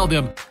manager and tell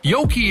them,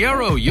 Yo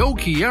Quiero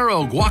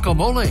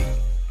guacamole.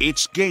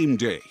 It's game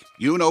day.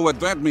 You know what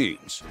that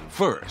means.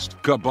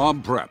 First,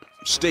 kebab prep.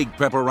 Steak,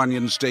 pepper,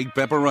 onion, steak,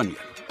 pepper, onion.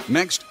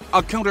 Next,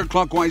 a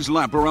counterclockwise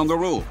lap around the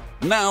room.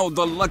 Now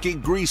the lucky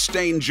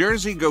grease-stained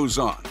jersey goes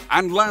on.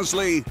 And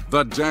lastly,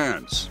 the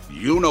dance.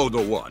 You know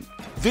the one.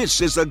 This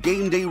is a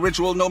game day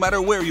ritual no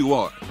matter where you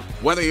are.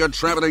 Whether you're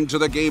traveling to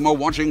the game or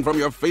watching from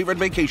your favorite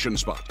vacation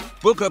spot,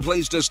 book a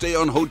place to stay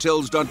on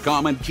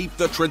Hotels.com and keep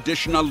the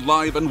tradition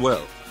alive and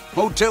well.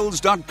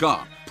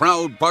 Hotels.com,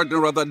 proud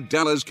partner of the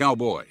Dallas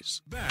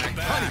Cowboys.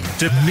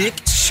 To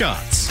Mixed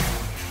Shots.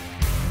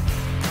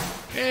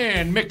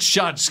 And Mixed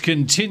Shots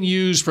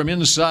continues from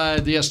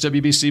inside the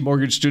SWBC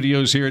Mortgage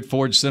Studios here at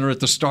Ford Center at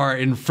the Star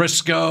in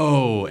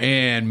Frisco.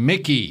 And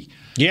Mickey.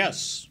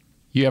 Yes.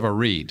 You have a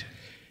read.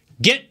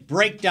 Get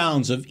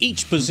breakdowns of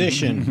each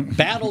position,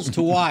 battles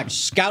to watch,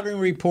 scouting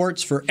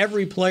reports for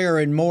every player,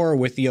 and more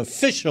with the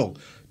official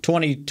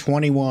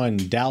 2021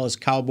 Dallas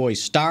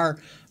Cowboys Star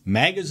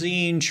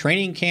Magazine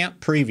Training Camp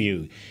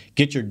Preview.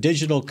 Get your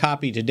digital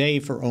copy today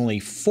for only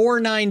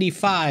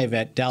 $4.95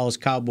 at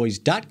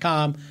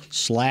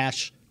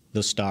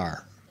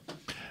dallascowboys.com/thestar.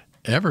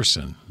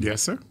 Everson.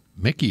 Yes, sir.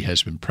 Mickey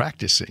has been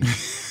practicing,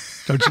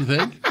 don't you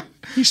think?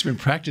 He's been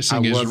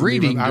practicing his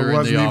reading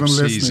during the off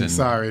season.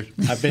 Sorry,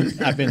 I've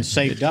been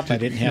saved up. I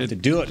didn't have to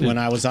do it when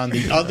I was on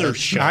the other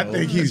show. I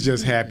think he's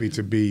just happy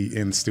to be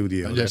in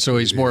studio. Yeah, so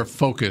he's more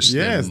focused.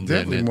 Yes, than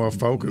definitely more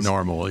focused.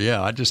 Normal.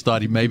 Yeah, I just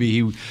thought he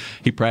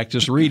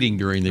practiced reading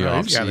during the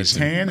off season. He's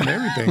got a tan and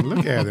everything.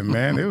 Look at him,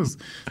 man. It was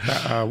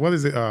what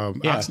is it?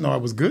 Oxnard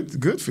was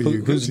good for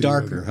you. Who's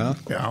darker, huh?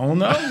 I don't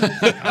know.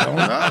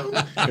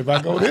 If I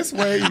go this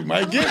way, you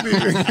might get me.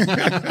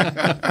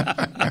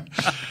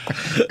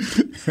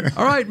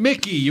 All right,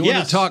 Mickey, you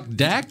want to talk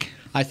Dak?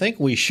 I think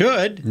we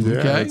should. Yeah,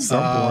 okay. At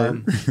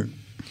some point.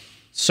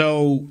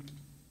 So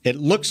it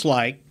looks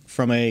like,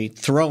 from a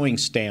throwing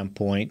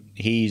standpoint,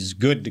 he's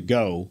good to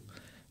go.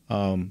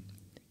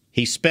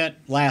 He spent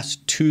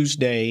last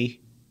Tuesday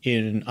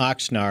in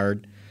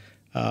Oxnard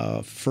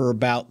for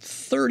about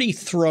 30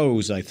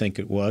 throws, I think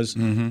it was,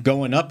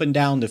 going up and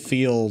down the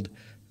field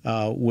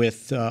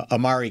with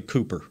Amari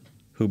Cooper,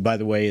 who, by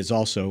the way, is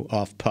also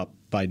off PUP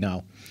by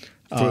now.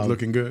 Foot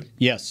looking good?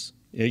 Yes.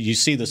 You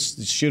should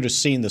have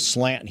seen the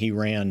slant he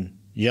ran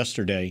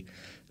yesterday,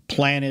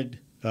 planted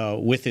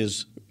with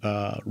his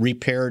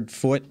repaired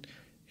foot.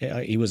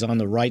 He was on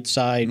the right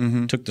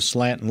side, took the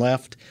slant and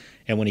left,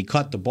 and when he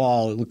caught the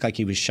ball, it looked like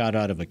he was shot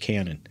out of a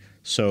cannon.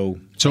 So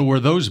were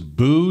those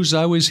boos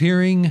I was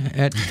hearing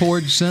at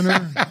Ford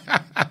Center?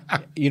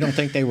 You don't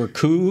think they were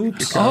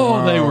cougs?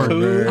 They were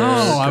cougs.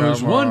 Oh, I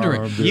was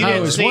wondering.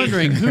 I was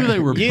wondering who they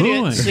were booing. You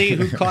didn't see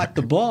who caught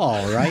the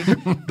ball, right?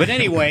 But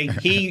anyway,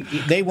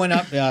 they went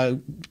up.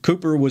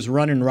 Cooper was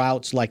running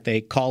routes like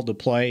they called the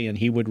play, and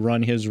he would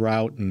run his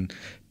route, and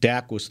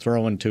Dak was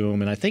throwing to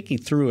him, and I think he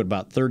threw it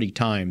about 30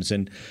 times.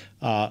 And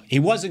he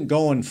wasn't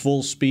going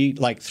full speed,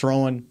 like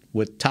throwing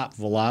with top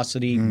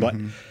velocity, but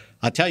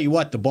I'll tell you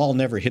what, the ball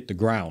never hit the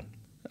ground.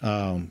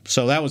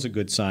 So that was a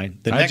good sign.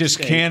 I just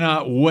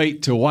cannot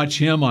wait to watch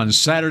him on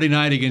Saturday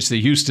night against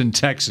the Houston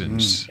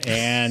Texans.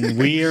 And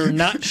we are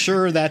not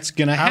sure that's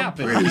going to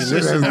happen. I'm pretty sure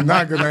that's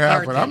not going to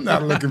happen. I'm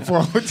not looking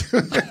forward to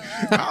it.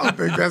 I don't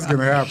think that's going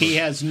to happen. He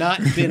has not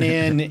been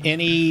in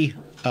any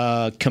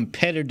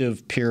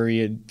competitive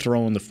period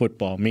throwing the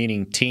football,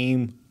 meaning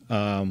team.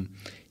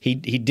 He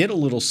did a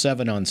little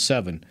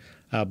 7-on-7.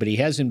 But he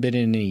hasn't been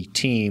in any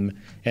team.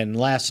 And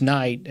last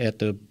night at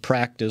the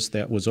practice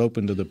that was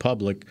open to the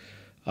public,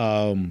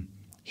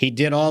 He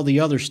did all the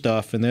other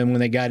stuff, and then when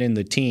they got in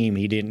the team,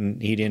 he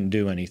didn't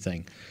do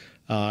anything.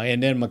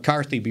 And then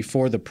McCarthy,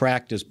 before the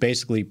practice,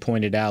 basically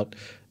pointed out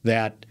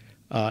that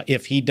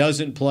if he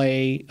doesn't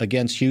play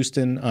against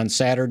Houston on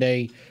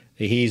Saturday,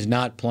 he's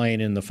not playing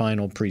in the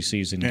final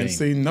preseason game. And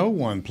see, no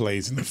one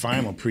plays in the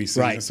final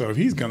preseason. Right. So if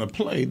he's going to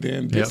play,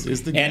 then this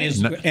is the game.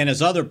 And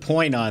his other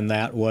point on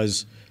that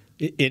was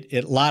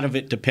a lot of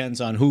it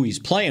depends on who he's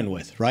playing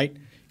with, right?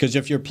 Because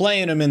if you're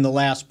playing him in the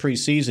last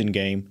preseason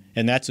game,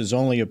 and that's his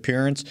only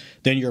appearance,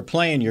 then you're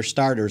playing your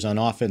starters on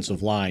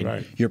offensive line.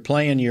 Right. You're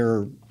playing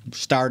your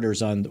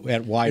starters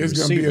at wide receiver. It's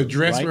going to be a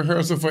dress right?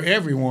 rehearsal for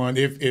everyone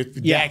if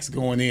Dak's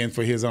going in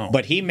for his own.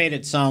 But he made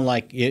it sound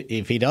like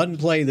if he doesn't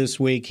play this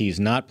week, he's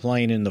not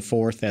playing in the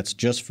fourth. That's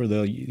just for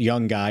the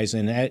young guys.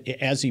 And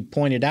as he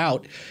pointed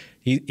out,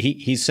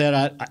 he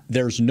said,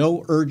 there's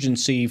no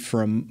urgency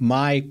from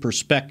my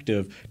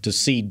perspective to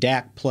see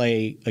Dak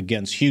play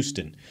against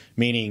Houston,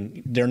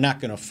 meaning they're not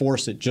going to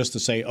force it just to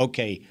say,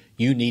 okay,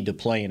 you need to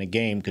play in a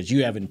game because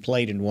you haven't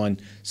played in one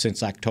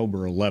since October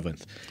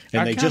 11th.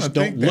 And they just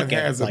don't look at it like that.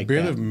 That has a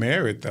bit of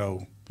merit,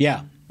 though.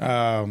 Yeah.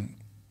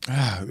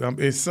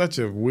 It's such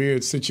a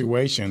weird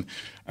situation.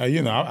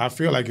 I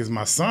feel like it's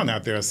my son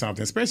out there or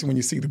something, especially when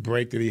you see the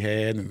break that he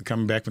had and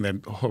coming back from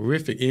that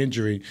horrific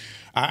injury.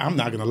 I'm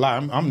not going to lie.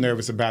 I'm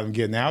nervous about him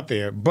getting out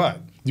there,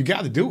 but you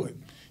got to do it.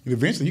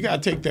 Eventually, you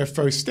got to take that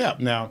first step.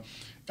 Now,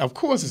 of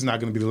course, it's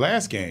not going to be the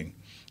last game.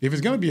 If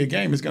it's going to be a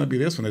game, it's going to be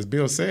this one, as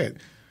Bill said.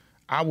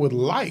 I would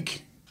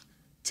like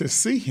to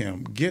see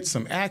him get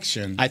some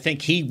action. I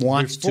think he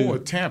wants before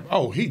to. Tampa.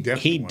 Oh, he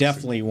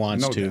definitely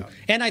wants to. Doubt.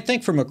 And I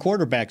think from a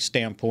quarterback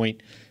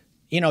standpoint,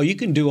 you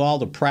can do all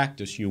the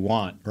practice you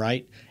want,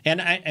 right?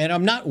 And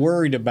I'm not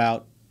worried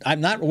about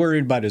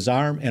his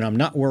arm, and I'm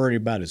not worried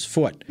about his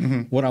foot.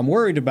 Mm-hmm. What I'm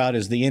worried about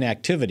is the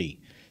inactivity.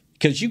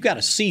 Because you got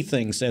to see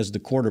things as the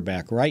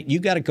quarterback, right? You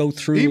got to go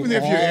through. Even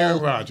if you're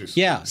Aaron Rodgers,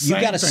 yeah, you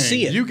got to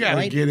see it. You got to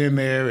right? get in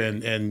there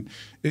and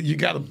you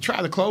got to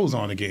try the clothes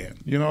on again.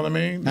 You know what I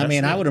mean?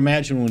 I would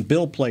imagine when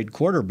Bill played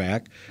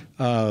quarterback,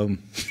 if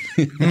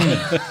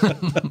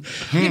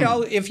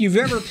you've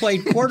ever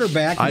played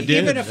quarterback,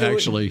 even if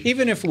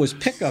it was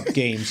pickup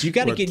games, you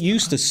got to get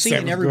used to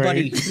seeing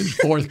everybody.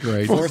 Fourth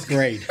grade.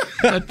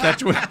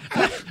 That's what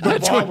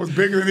the ball was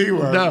bigger than he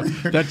was. No,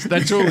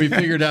 that's when we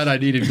figured out I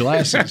needed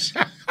glasses.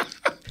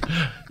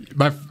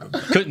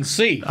 Couldn't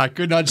see. I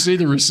could not see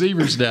the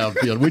receivers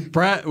downfield.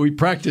 We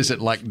practice at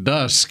like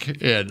dusk,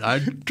 and I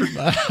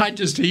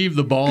just heaved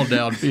the ball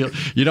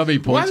downfield. You know how many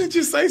points? Why didn't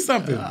you say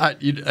something? I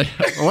did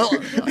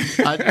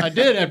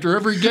after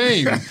every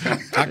game. I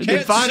can't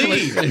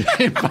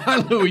see. And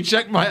finally, we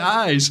checked my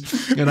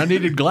eyes, and I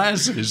needed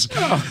glasses.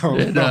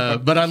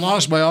 But I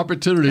lost my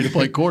opportunity to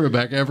play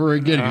quarterback ever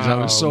again because I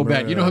was so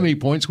bad. You know how many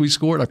points we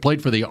scored? I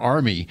played for the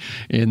Army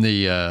in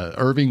the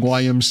Irving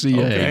YMCA.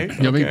 Okay,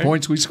 you know how many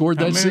points we scored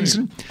that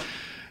season?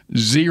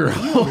 0.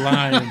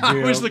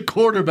 I was the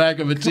quarterback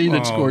of a team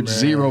that scored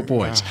 0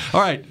 points. All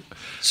right.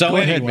 So go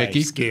ahead, anyway,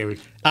 Mickey. Scary.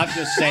 I'm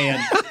just saying,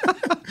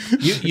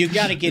 you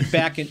got to get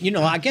back in.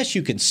 I guess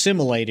you can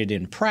simulate it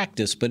in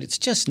practice, but it's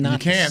just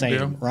not the same,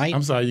 Bill. right?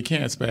 I'm sorry, you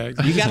can't,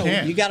 Spags. You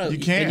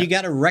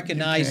got to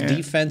recognize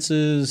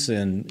defenses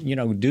and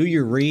do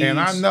your reads. And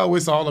I know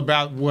it's all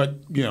about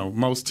what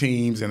most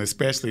teams, and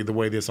especially the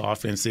way this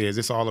offense is.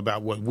 It's all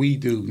about what we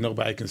do.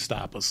 Nobody can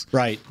stop us,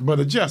 right?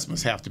 But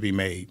adjustments have to be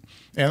made.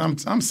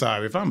 And I'm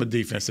sorry if I'm a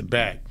defensive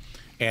back.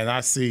 And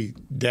I see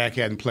Dak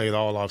hadn't played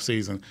all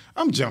offseason,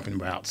 I'm jumping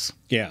routes.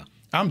 Yeah.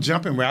 I'm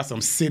jumping routes. I'm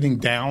sitting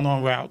down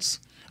on routes.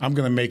 I'm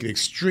going to make it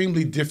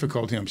extremely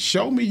difficult for him.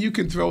 Show me you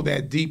can throw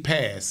that deep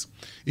pass,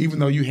 even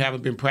though you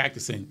haven't been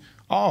practicing.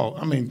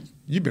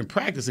 You've been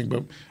practicing,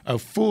 but a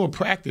full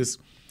practice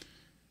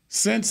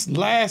since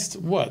last,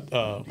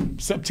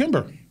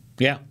 September.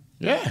 Yeah.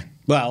 Yeah.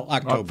 Well,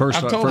 October. First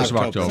of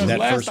October.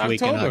 That first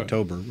week in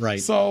October, right.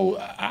 So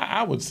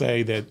I would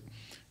say that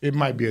it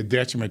might be a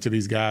detriment to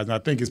these guys. And I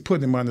think it's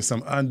putting them under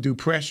some undue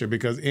pressure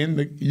because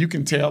you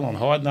can tell on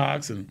Hard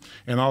Knocks and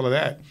all of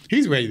that,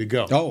 he's ready to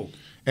go. Oh.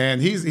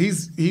 And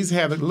he's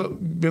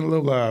been a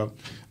little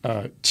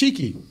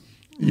cheeky,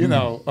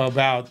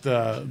 about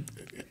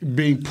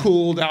being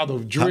pulled out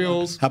of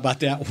drills. How about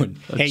that one?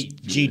 Hey,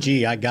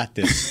 GG, I got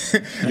this.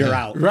 You're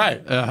out.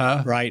 Right.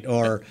 Uh-huh. Right.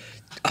 Or,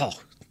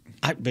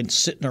 I've been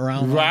sitting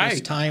around all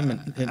this time,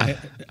 and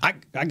I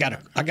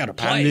gotta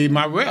play. I need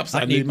my reps.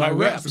 I need my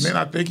reps. And then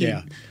I think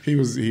I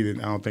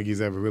don't think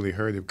he's ever really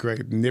heard it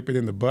correct. Nip it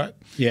in the butt.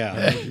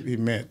 Yeah, he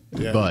meant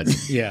butt.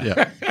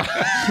 Yeah.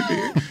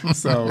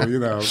 So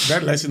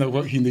that lets you know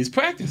what he needs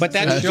practice. But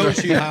that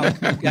shows you how.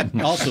 That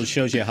also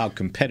shows you how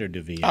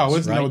competitive he is. Oh,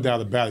 there's no doubt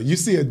about it. You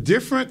see a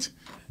different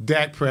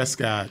Dak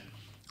Prescott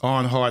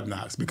on Hard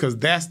Knocks because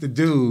that's the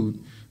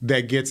dude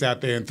that gets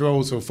out there and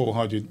throws for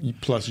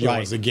 400-plus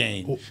yards a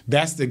game.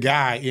 That's the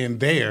guy in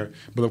there.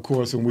 But, of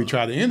course, when we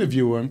try to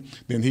interview him,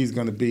 then he's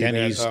going to be and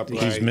he's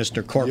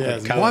Mr.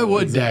 Corporate. Yes, why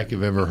would Dak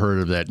have ever heard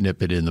of that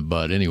nip it in the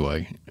butt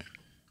anyway?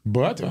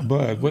 Bud.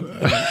 What,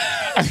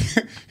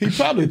 he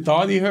probably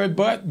thought he heard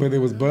Bud, but it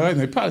was Bud, and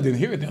they probably didn't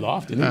hear it that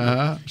often.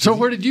 So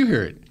where did you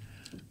hear it?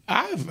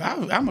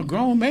 I'm a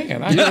grown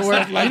man. You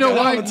know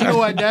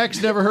why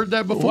Dak's never heard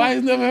that before? Why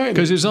he's never heard it?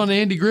 Because it's on the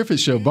Andy Griffith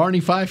Show. Barney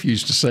Fife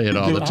used to say it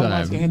all the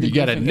time. You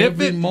got to nip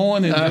every it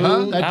morning. Dude.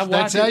 I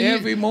watch it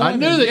every morning. I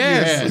knew that you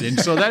had, and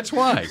so that's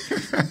why.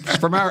 It's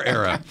from our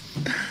era.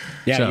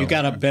 Yeah, So, you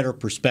got a better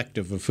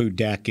perspective of who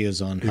Dak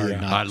is on Hard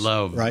Knocks. I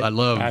love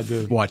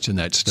watching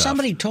that stuff.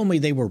 Somebody told me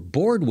they were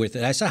bored with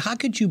it. I said, how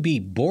could you be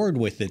bored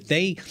with it?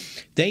 They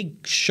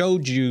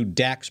showed you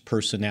Dak's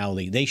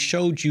personality. They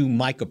showed you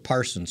Micah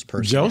Parsons'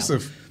 personality.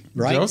 Joseph.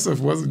 Right?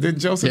 Didn't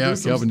Joseph do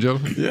some? Kelvin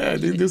Joseph. Yeah,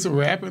 did he do some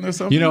rapping or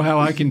something? You know how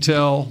I can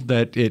tell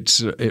that it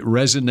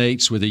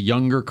resonates with a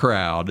younger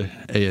crowd?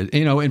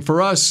 And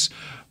for us,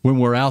 when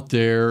we're out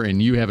there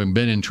and you haven't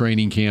been in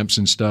training camps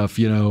and stuff,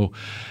 you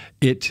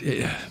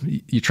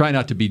try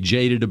not to be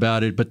jaded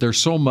about it, but there's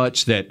so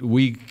much that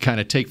we kind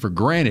of take for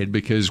granted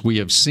because we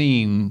have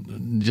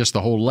seen just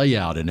the whole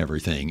layout and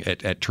everything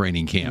at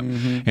training camp.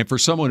 Mm-hmm. And for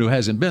someone who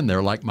hasn't been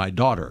there, like my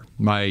daughter,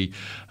 my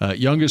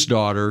youngest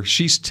daughter,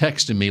 she's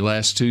texting me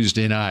last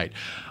Tuesday night,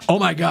 oh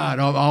my God,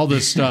 all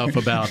this stuff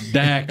about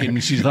Dak,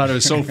 and she thought it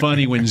was so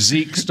funny when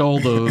Zeke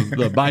stole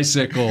the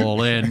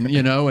bicycle,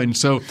 and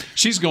so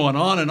she's going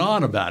on and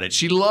on about it.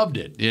 She loved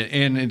it,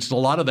 and it's a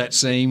lot of that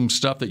same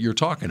stuff that you're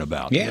talking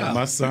about. Yeah,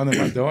 my son and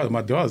my daughter.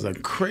 My daughter's a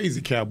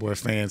crazy Cowboy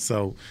fan,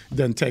 so it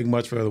doesn't take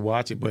much for her to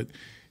watch it, but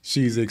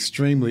she's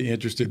extremely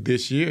interested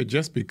this year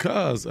just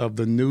because of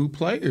the new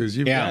players.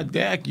 You've got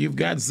Dak, you've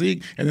got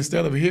Zeke, and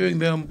instead of hearing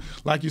them,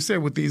 like you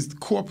said, with these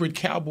corporate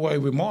Cowboy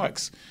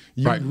remarks,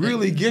 you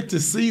really get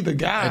to see the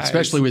guys.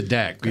 Especially with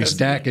Dak. Because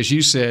Dak, as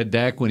you said,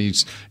 Dak, when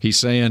he's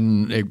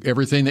saying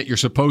everything that you're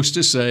supposed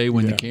to say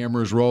when the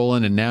camera's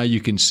rolling, and now you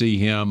can see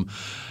him.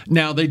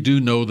 Now, they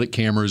do know that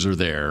cameras are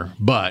there,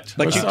 but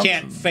you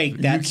can't fake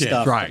that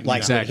stuff. Right, like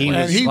exactly.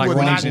 He like would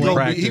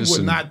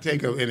not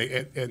take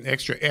an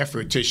extra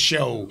effort to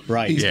show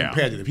he's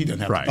competitive. He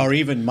doesn't have to. Or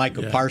even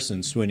Micah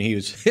Parsons when he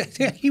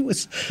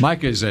was.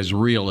 Micah's as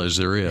real as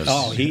there is.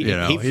 Oh, he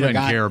doesn't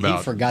care about.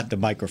 He forgot the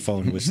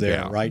microphone was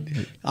there, right?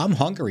 I'm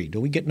hungry.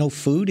 Do we get no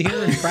food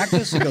here in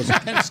practice? He goes,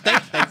 Penn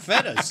State, they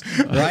fed us,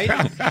 right?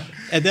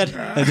 And then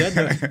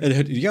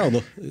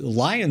the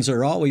Lions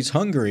are always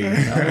hungry.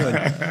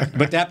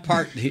 But that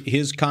part,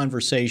 his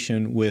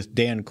conversation with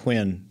Dan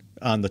Quinn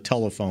on the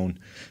telephone,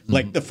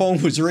 like the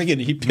phone was ringing,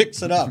 he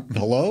picks it up.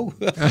 Hello?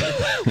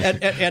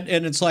 and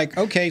it's like,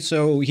 okay,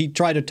 so he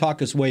tried to talk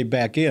his way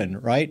back in,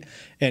 right?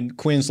 And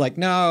Quinn's like,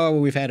 no,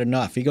 we've had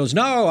enough. He goes,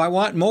 no, I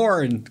want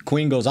more. And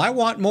Quinn goes, I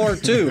want more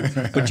too,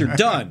 but you're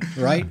done,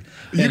 right?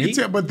 You can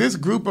tell, but this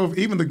group of,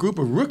 even the group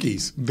of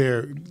rookies,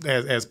 they're,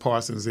 as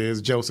Parsons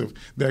is, Joseph,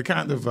 they're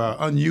kind of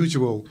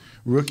unusual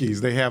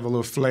rookies. They have a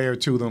little flair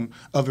to them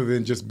other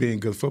than just being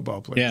good football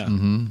players. Yeah.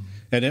 Mm-hmm.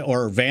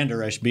 Or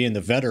Vander Esch being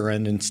the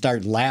veteran and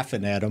start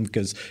laughing at him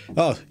because,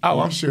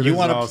 I'm sure this is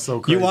all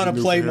so crazy. You want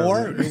to play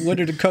more? What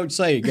did the coach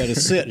say? You got to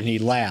sit, and he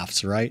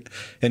laughs, right?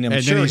 And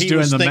I'm sure then he's he doing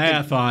was the thinking,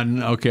 math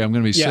on, okay, I'm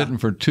going to be sitting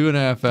for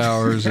 2.5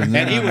 hours. And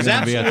he was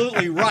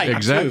absolutely right,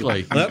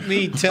 exactly. Too. Let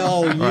me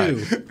tell you. Right.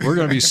 We're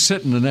going to be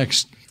sitting the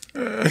next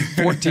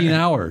 14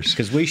 hours.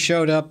 Because we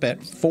showed up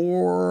at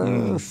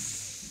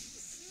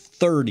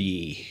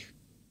 4:30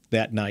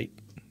 that night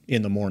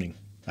in the morning,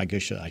 I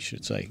guess I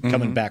should say,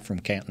 coming back from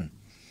Canton.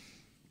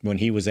 When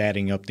he was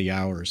adding up the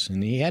hours,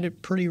 and he had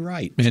it pretty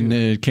right. Too.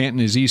 And Canton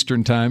is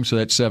Eastern time, so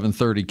that's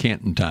 7:30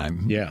 Canton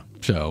time. Yeah.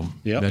 So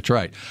that's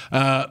right.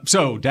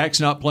 So Dak's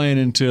not playing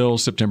until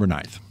September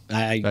 9th.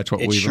 That's what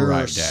we've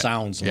arrived at.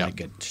 Sounds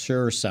like it.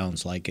 Sure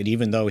sounds like it.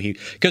 Even though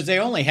because they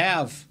only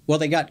have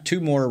they got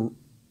 2 more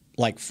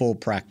full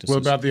practices.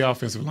 What about the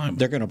offensive linemen?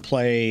 They're going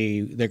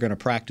to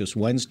practice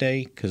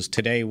Wednesday because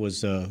today was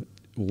their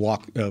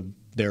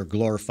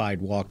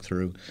glorified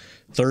walkthrough.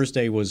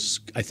 Thursday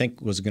I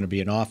think was going to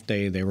be an off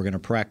day. They were going to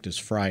practice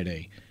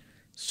Friday.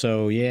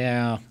 So,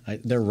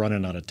 they're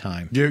running out of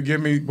time. Give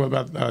me, what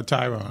about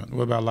Tyron?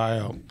 What about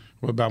Lyle?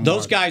 What about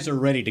Those guys are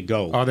ready to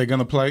go. Are they going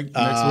to play next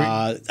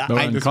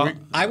week?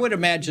 I would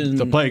imagine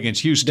they'll play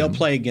against Houston. They'll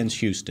play against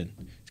Houston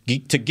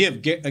to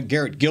give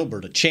Garrett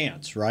Gilbert a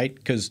chance, right?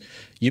 Because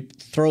you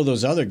throw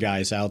those other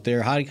guys out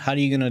there, how are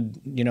you going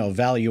to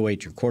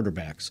evaluate your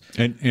quarterbacks?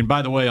 And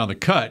by the way, on the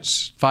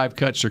cuts, 5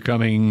 cuts are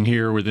coming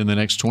here within the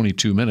next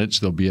 22 minutes.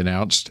 They'll be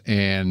announced,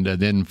 and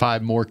then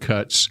 5 more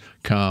cuts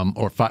come,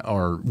 or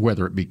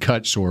whether it be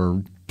cuts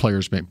or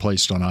players being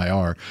placed on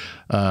IR,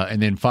 and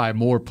then 5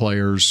 more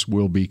players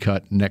will be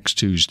cut next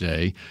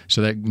Tuesday.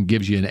 So that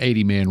gives you an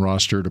 80-man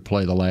roster to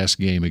play the last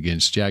game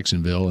against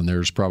Jacksonville, and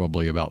there's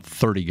probably about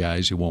 30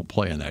 guys who won't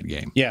play in that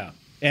game. Yeah,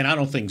 and I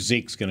don't think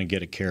Zeke's going to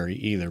get a carry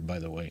either, by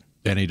the way.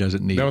 And he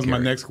doesn't need That was a carry.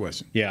 my next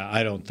question. Yeah,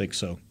 I don't think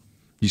so.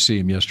 You see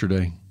him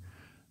yesterday?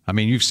 I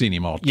mean, you've seen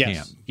him all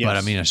camp. Yes. But,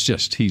 I mean, it's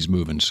just he's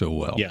moving so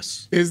well.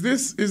 Yes. Is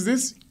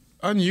this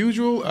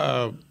unusual?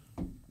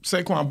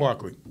 Saquon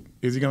Barkley,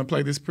 is he going to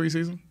play this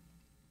preseason?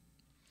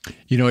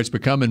 It's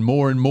becoming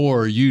more and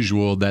more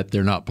usual that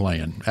they're not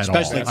playing at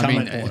Especially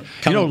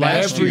all.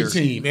 last every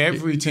year.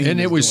 Every team. And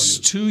is it was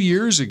doing 2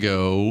 years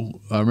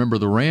ago. I remember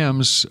the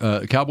Rams,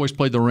 Cowboys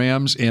played the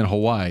Rams in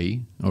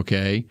Hawaii,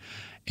 okay?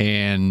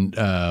 And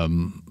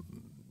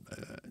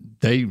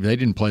they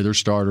didn't play their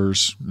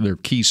starters, their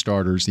key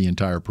starters, the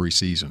entire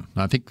preseason.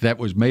 I think that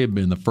may have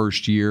been the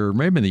first year,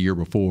 may have been the year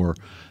before,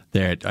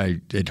 that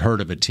I had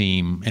heard of a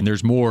team, and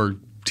there's more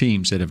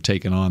teams that have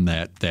taken on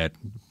that.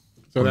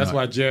 So that's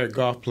why Jared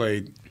Goff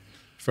played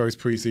first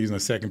preseason or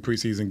second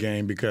preseason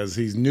game, because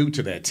he's new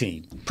to that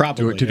team.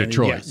 Probably. To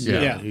Detroit.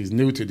 Yes. He's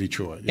new to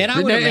Detroit. And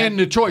And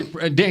Detroit,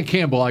 Dan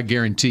Campbell, I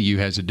guarantee you,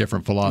 has a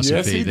different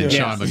philosophy than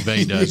Sean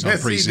McVay does on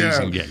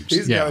preseason games.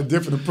 He's got a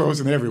different approach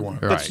than everyone.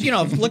 But,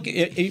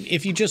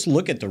 if you just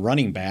look at the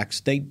running backs,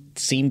 they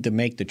seem to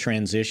make the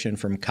transition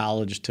from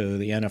college to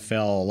the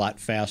NFL a lot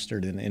faster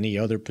than any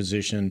other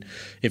position.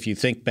 If you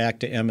think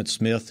back to Emmitt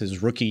Smith,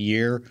 his rookie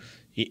year,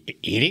 he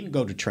didn't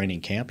go to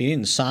training camp. He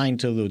didn't sign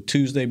till the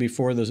Tuesday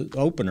before the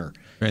opener.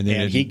 And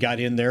he got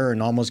in there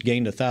and almost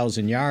gained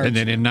 1,000 yards. And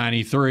then in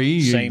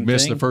 '93, he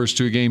missed the first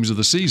 2 games of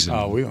the season.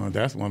 Oh,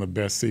 that's one of the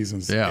best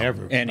seasons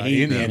ever. And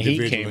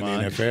he came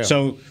on.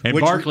 NFL. And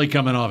Barkley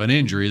coming off an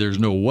injury, there's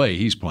no way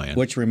he's playing.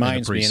 Which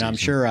reminds me, and I'm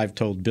sure I've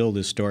told Bill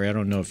this story. I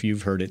don't know if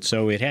you've heard it.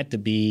 So it had to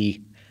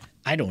be,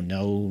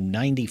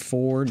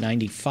 94,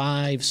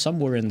 95,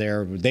 somewhere in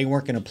there. They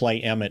weren't going to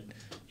play Emmitt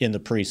in the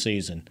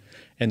preseason.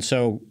 And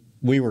so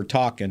we were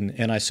talking,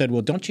 and I said,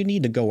 well, don't you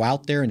need to go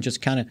out there and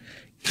just kind of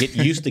get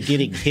used to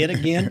getting hit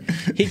again?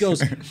 He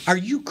goes, are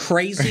you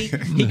crazy?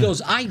 He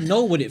goes, I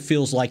know what it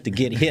feels like to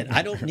get hit.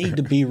 I don't need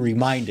to be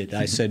reminded.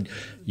 I said,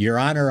 Your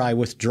Honor, I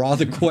withdraw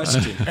the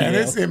question. And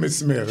it's Emmitt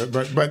Smith,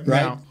 but right?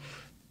 Now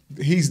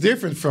he's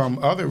different from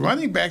other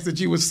running backs that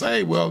you would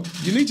say, well,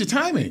 you need your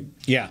timing.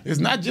 Yeah.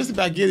 It's not just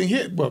about getting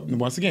hit. But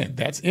once again,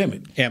 that's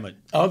Emmitt.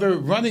 Other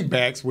running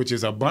backs, which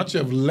is a bunch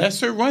of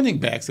lesser running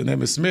backs than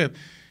Emmitt Smith,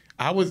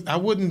 I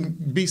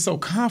wouldn't be so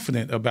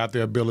confident about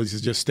their ability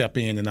to just step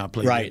in and not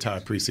play the entire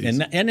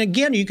preseason. And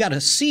again, you got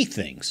to see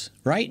things,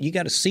 right? You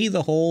got to see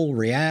the whole,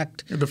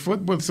 react. The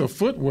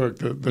footwork,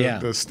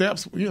 the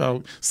steps.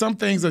 Some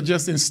things are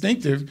just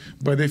instinctive,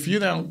 but if you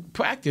don't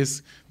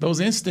practice, those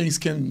instincts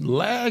can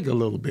lag a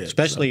little bit.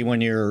 Especially when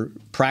you're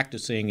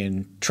practicing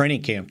in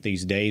training camp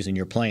these days and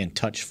you're playing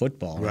touch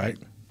football, right?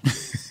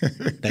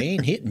 They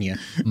ain't hitting you,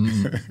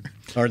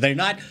 or they're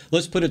not.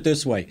 Let's put it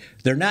this way: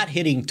 they're not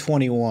hitting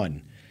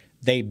 21.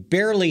 They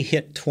barely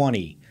hit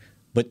 20,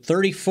 but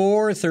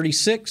 34,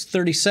 36,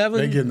 37.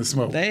 They're getting the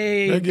smoke.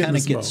 They kind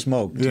of get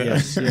smoked. Yeah.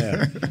 Yes,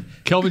 yeah.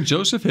 Kelvin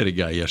Joseph hit a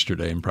guy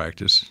yesterday in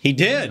practice. He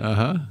did.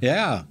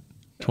 Yeah.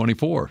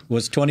 24.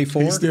 Was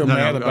 24? He's still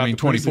mad about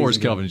 24 is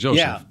Kelvin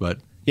Joseph, but.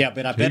 Yeah,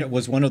 but I bet it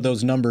was one of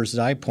those numbers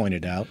that I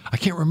pointed out. I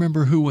can't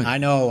remember who went. I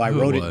know. I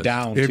wrote it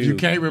down, If too. you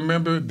can't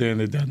remember, then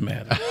it doesn't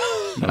matter.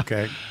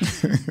 Okay.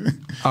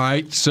 All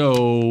right,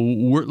 so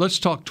let's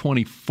talk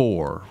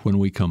 24 when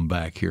we come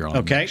back here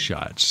on Mixed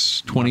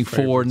Shots.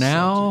 24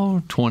 now,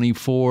 subject.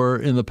 24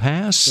 in the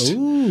past.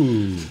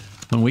 Ooh.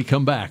 When we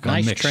come back on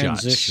Mixed Mixed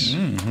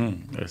transition. Shots.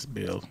 Mm-hmm. That's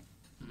Bill.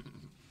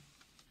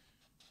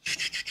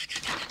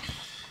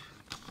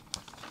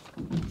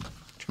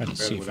 Trying to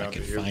see if I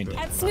can find it.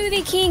 At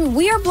Smoothie King,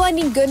 we are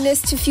blending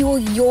goodness to fuel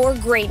your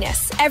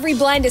greatness. Every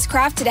blend is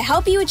crafted to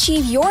help you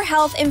achieve your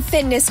health and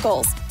fitness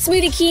goals.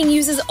 Smoothie King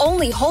uses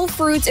only whole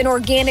fruits and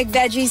organic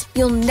veggies.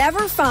 You'll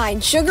never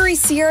find sugary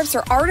syrups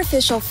or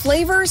artificial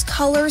flavors,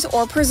 colors,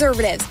 or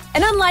preservatives.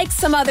 And unlike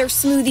some other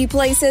smoothie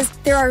places,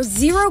 there are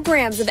 0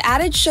 grams of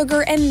added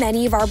sugar in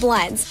many of our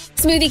blends.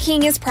 Smoothie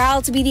King is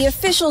proud to be the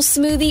official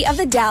smoothie of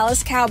the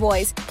Dallas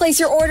Cowboys. Place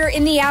your order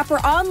in the app or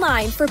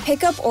online for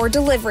pickup or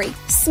delivery.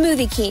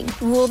 Smoothie King,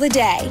 rule the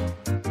day.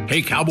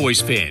 Hey, Cowboys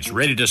fans,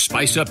 ready to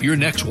spice up your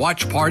next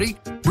watch party?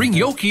 Bring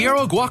Yo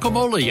Quiero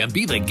guacamole and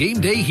be the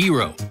game day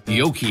hero.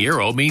 Yo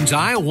Quiero means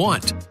I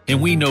want, and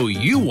we know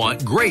you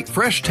want great,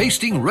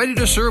 fresh-tasting,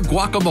 ready-to-serve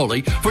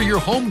guacamole for your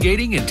home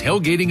gating and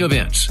tailgating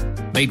events.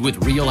 Made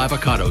with real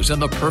avocados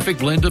and the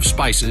perfect blend of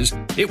spices,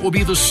 it will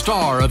be the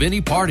star of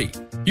any party.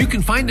 You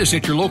can find us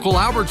at your local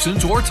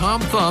Albertsons or Tom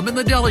Thumb in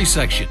the deli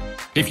section.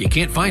 If you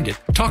can't find it,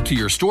 talk to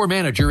your store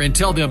manager and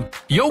tell them,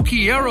 Yo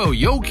Quiero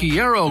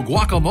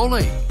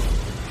guacamole.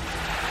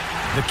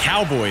 The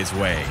Cowboys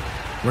way,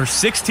 where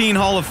 16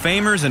 Hall of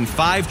Famers and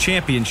 5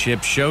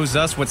 championships shows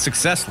us what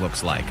success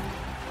looks like.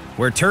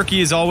 Where turkey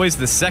is always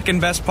the second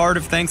best part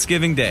of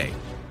Thanksgiving Day.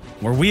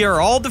 Where we are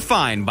all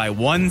defined by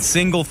one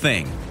single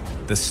thing,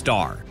 the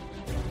star.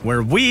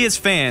 Where we as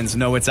fans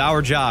know it's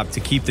our job to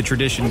keep the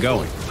tradition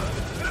going.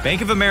 Bank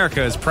of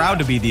America is proud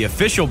to be the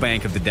official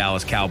bank of the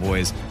Dallas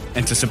Cowboys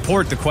and to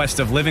support the quest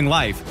of living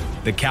life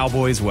the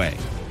Cowboys way.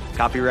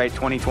 Copyright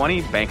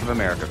 2020, Bank of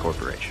America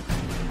Corporation.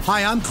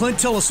 Hi, I'm Clint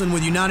Tillison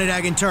with United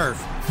Ag and Turf.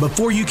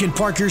 Before you can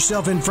park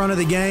yourself in front of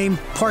the game,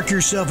 park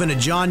yourself in a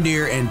John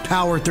Deere and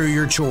power through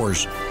your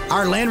chores.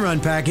 Our Land Run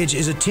package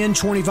is a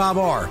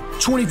 1025R,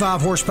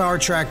 25 horsepower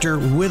tractor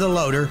with a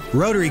loader,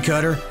 rotary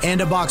cutter, and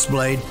a box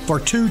blade for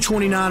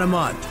 $229 a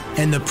month.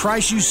 And the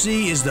price you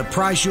see is the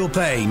price you'll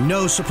pay.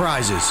 No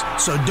surprises.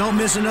 So don't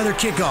miss another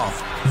kickoff.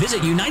 Visit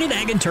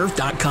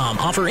UnitedAgAndTurf.com.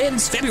 Offer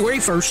ends February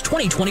 1st,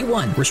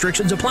 2021.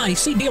 Restrictions apply.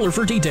 See dealer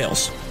for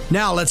details.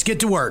 Now let's get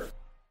to work.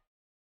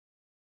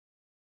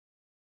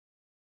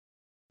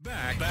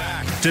 Back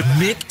to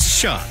Mixed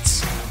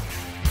Shots.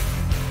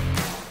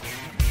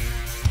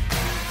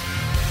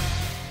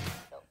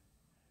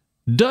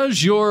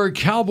 Does your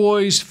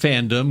Cowboys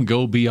fandom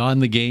go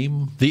beyond the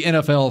game? The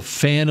NFL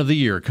Fan of the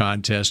Year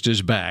contest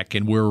is back,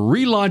 and we're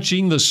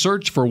relaunching the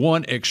search for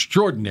one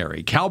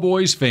extraordinary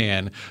Cowboys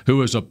fan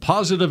who is a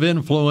positive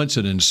influence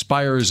and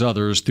inspires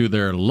others through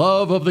their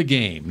love of the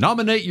game.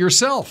 Nominate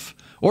yourself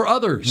or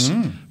others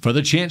for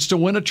the chance to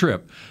win a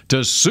trip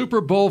to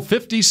Super Bowl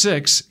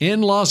 56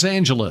 in Los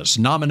Angeles.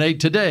 Nominate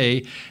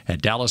today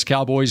at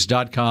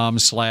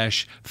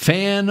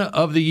DallasCowboys.com/Fan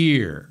of the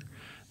Year.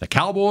 The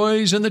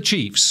Cowboys and the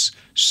Chiefs,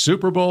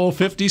 Super Bowl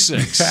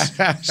 56,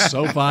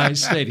 SoFi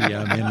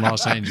Stadium in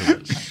Los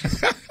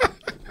Angeles.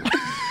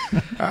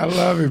 I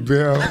love it,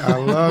 Bill. I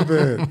love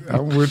it.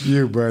 I'm with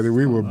you, buddy.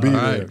 We will be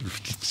there.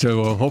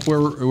 So I hope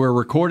we're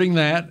recording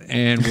that,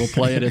 and we'll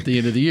play it at the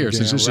end of the year.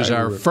 Since this is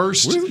our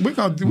first, we're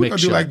gonna do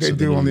like they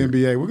do on the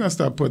NBA. We're gonna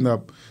start putting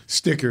up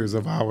stickers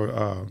of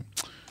our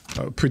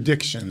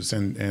predictions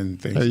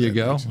and things. There you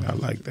go. I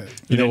like that.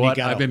 You know what?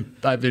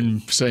 I've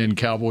been saying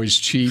Cowboys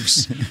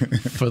Chiefs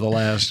for the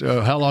last.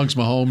 How long's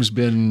Mahomes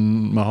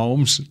been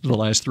Mahomes? The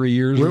last 3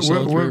 years or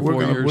so, 3 or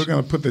 4 years. We're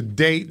going to put the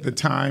date, the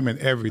time, and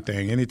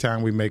everything.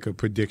 Anytime we make a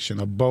prediction,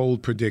 a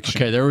bold prediction.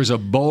 Okay, there was a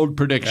bold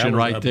prediction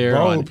right there.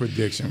 Bold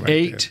prediction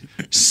right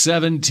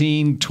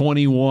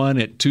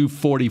 8/17/21 at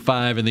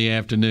 2:45 in the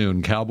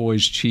afternoon.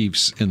 Cowboys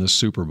Chiefs in the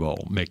Super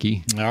Bowl.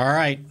 Mickey. All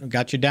right,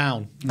 got you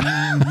down.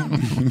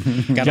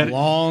 Got a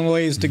long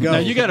ways to go. Now,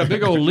 you got a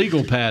big old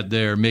legal pad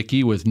there,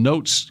 Mickey, with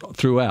notes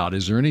throughout.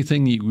 Is there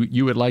anything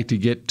you would like to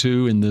get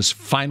to in this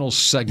final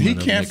segment? He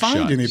can't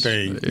find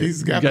anything.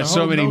 He's got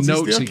so many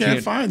notes. He still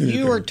can't find anything.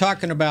 You were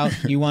talking about,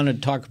 you wanted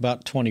to talk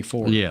about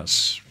 24.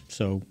 Yes.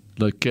 So,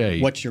 okay.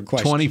 What's your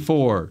question?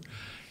 24.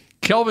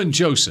 Kelvin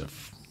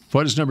Joseph.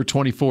 What does number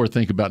 24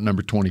 think about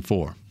number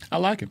 24? I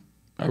like him.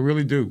 I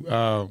really do.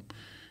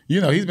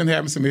 He's been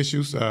having some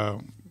issues,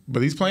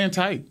 but he's playing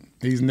tight.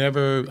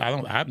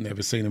 I've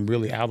never seen him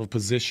really out of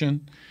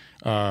position.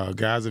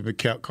 Guys have been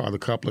caught a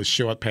couple of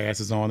short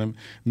passes on him.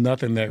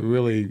 Nothing that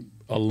really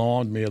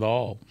alarmed me at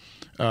all.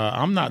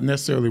 I'm not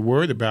necessarily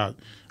worried about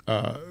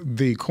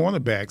the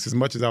cornerbacks as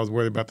much as I was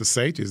worried about the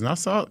safeties. And I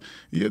saw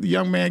the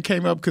young man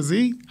came up,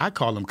 Kazee. I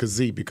call him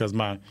Kazee because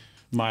my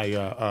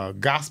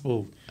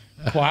gospel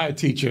choir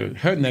teacher,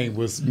 her name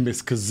was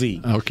Miss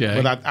Kazee. Okay,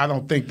 but I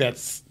don't think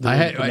that's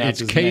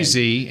it's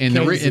KZ. And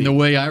the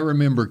way I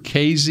remember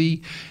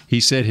KZ, he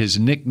said his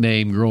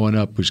nickname growing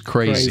up was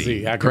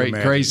Crazy.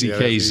 Crazy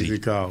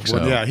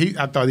KZ.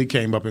 I thought he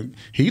came up and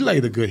he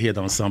laid a good hit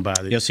on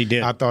somebody. Yes, he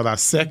did. I thought our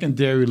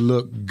secondary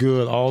looked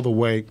good all the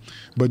way.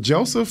 But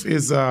Joseph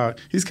is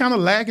he's kind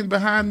of lagging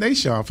behind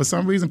Nahshon. For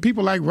some reason,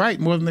 people like Wright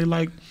more than they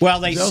like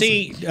they Joseph.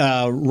 See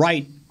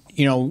Wright,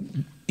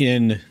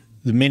 in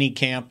the mini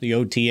camp, the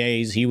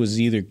OTAs, he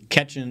was either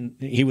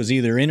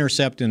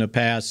intercepting a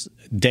pass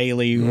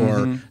daily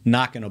or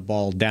knocking a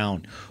ball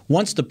down.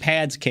 Once the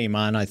pads came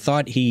on, I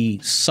thought he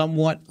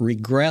somewhat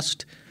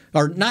regressed,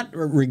 or not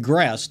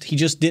regressed, he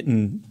just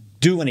didn't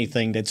do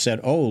anything that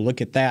said, oh,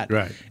 look at that.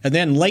 Right. And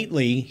then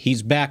lately,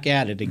 he's back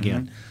at it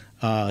again.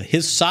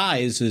 His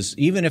size is,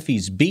 even if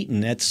he's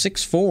beaten at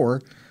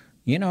 6'4",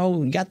 you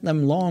got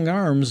them long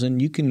arms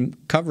and you can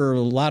cover a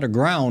lot of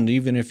ground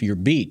even if you're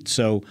beat.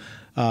 So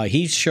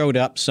he showed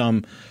up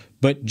some,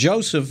 but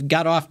Joseph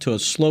got off to a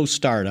slow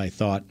start, I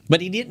thought.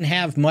 But he didn't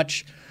have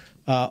much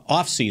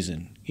off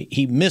season.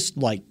 He missed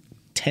like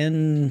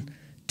 10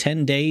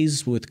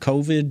 days with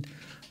COVID.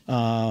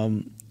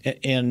 And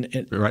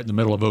right in the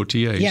middle of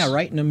OTAs. Yeah,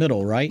 right in the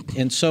middle, right?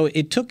 And so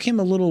it took him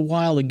a little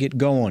while to get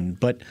going.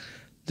 But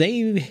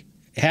they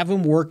have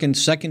him working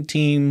second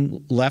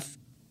team left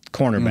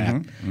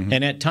cornerback.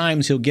 And at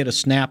times he'll get a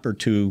snap or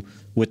two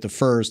with the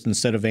first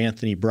instead of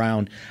Anthony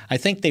Brown. I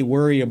think they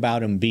worry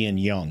about him being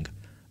young.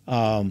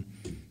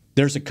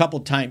 There's a couple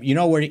times,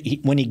 where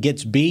when he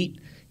gets beat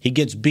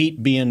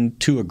being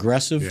too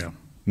aggressive. Yeah.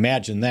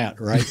 Imagine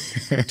that, right?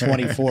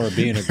 24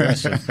 being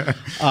aggressive.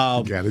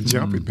 Got to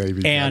jump it,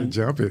 baby. Got to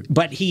jump it.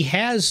 But he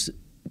has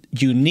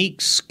unique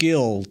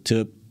skill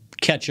to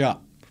catch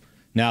up.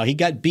 Now, he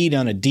got beat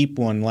on a deep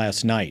one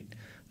last night,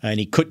 and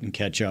he couldn't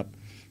catch up.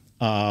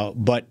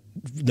 But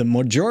the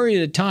majority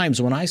of the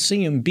times when I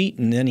see him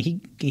beaten, then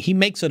he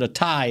makes it a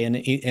tie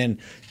and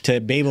to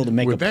be able to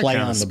make a play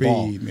on the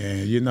ball.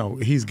 Man,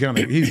 he's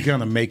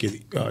gonna make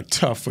it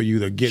tough for you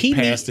to get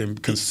past him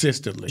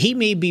consistently. He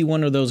may be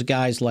one of those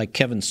guys like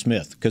Kevin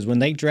Smith, because when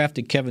they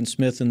drafted Kevin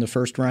Smith in the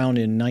first round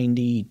in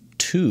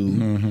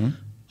 '92,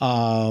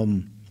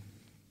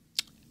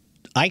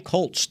 Ike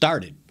Holt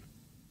started.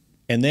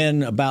 And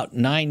then about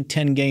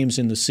 9-10 games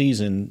in the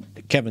season,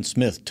 Kevin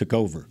Smith took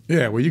over.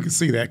 Yeah, well, you can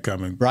see that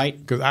coming. Right.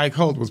 Because Ike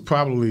Holt was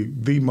probably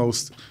the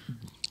most,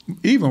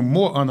 even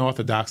more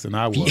unorthodox than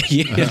I was.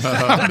 Yeah.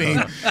 I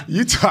mean,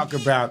 you talk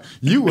about,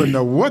 you wouldn't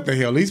know what the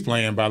hell he's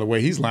playing by the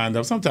way he's lined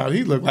up. Sometimes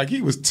he looked like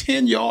he was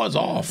 10 yards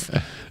off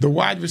the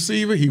wide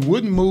receiver. He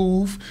wouldn't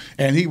move,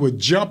 and he would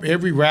jump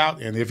every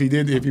route, and if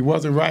he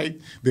wasn't right,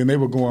 then they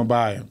were going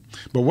by him.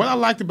 But what I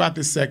liked about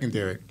this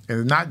secondary,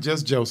 and not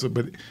just Joseph,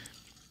 but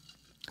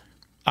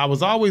I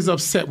was always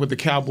upset with the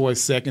Cowboys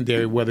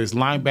secondary, whether it's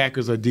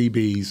linebackers or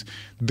DBs.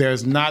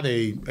 There's not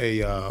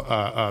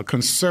a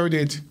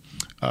concerted,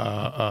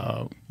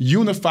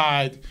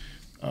 unified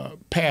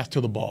path to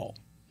the ball.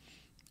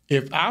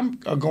 If I'm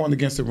going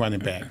against a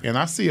running back and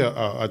I see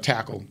a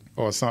tackle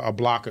or a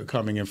blocker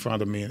coming in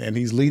front of me and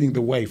he's leading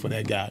the way for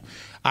that guy,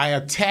 I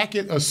attack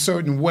it a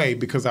certain way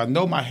because I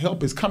know my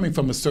help is coming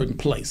from a certain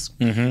place.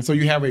 Mm-hmm. So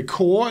you have a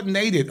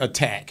coordinated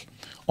attack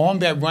on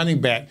that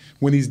running back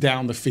when he's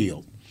down the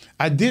field.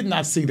 I did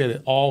not see that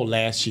at all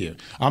last year.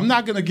 I'm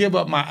not going to give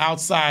up my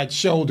outside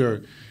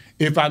shoulder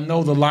if I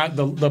know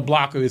the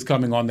blocker is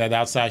coming on that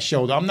outside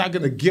shoulder. I'm not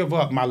going to give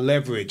up my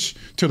leverage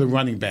to the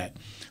running back.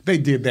 They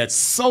did that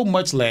so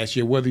much last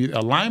year, whether you're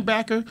a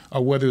linebacker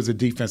or whether it's a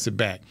defensive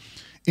back.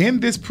 In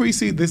this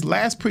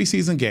last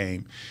preseason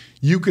game,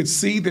 you could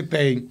see that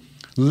they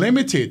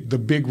limited the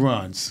big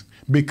runs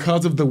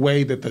because of the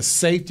way that the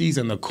safeties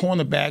and the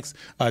cornerbacks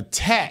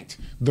attacked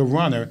the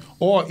runner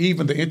or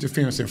even the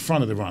interference in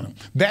front of the runner.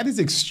 That is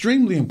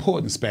extremely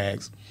important,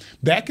 Spags.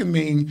 That can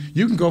mean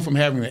you can go from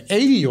having an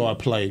 80-yard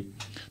play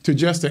to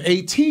just an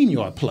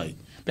 18-yard play.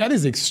 That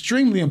is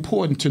extremely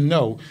important to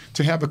know,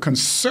 to have a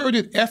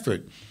concerted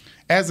effort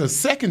as a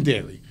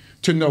secondary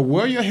to know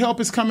where your help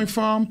is coming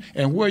from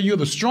and where you're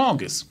the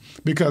strongest,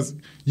 because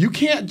you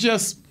can't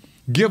just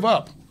give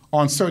up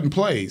on certain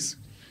plays.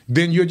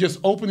 Then you're just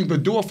opening the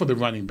door for the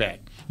running back.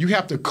 You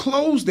have to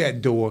close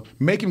that door,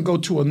 make him go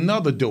to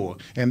another door,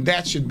 and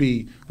that should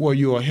be where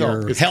your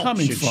help is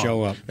coming from.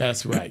 Show up.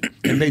 That's right.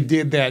 And they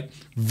did that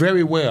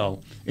very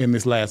well in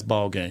this last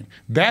ball game.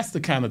 That's the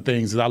kind of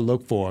things that I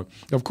look for.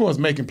 Of course,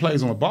 making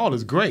plays on the ball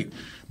is great,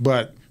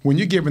 but when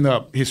you're giving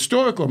up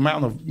historical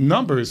amount of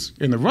numbers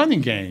in the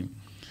running game,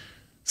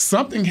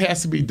 something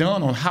has to be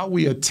done on how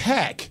we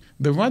attack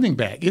the running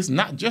back. It's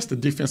not just a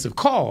defensive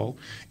call.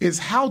 It's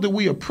how do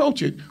we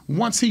approach it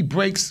once he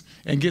breaks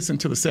and gets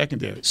into the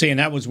secondary. See, and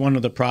that was one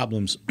of the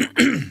problems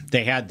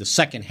they had the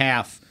second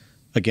half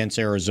against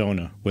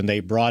Arizona when they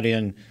brought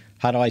in,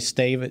 how do I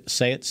say it?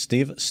 Stivalor,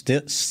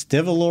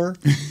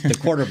 the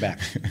quarterback.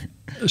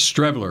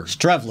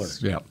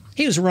 Strevler. Yeah.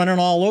 He was running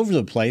all over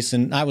the place,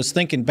 and I was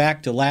thinking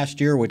back to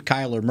last year with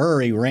Kyler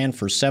Murray ran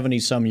for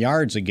 70-some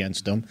yards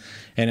against him,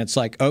 and it's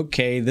like,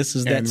 okay, this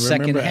is that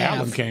second half.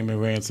 Allen came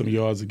and ran some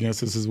yards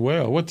against us as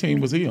well. What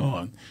team was he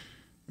on?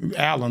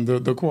 Allen,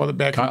 the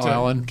quarterback. Kyle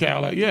Allen?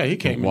 Yeah, he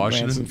came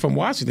from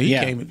Washington. He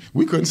came.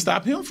 We couldn't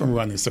stop him from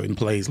running certain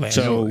plays last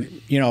year. So,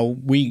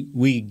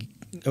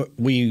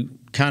 we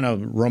kind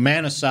of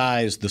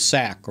romanticize the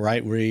sack,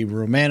 right? We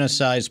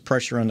romanticize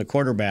pressure on the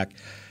quarterback.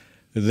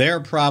 Their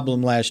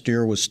problem last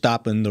year was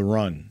stopping the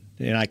run.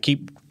 And I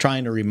keep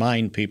trying to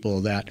remind people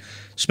of that,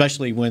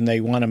 especially when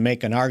they want to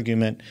make an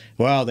argument,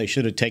 well, they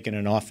should have taken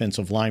an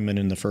offensive lineman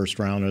in the first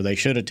round or they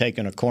should have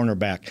taken a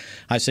cornerback.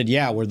 I said,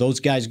 yeah, were those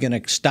guys going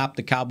to stop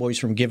the Cowboys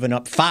from giving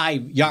up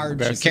 5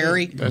 yards a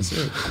carry? That's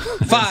it.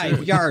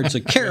 5 yards a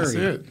carry. That's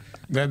it.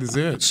 That is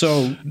it.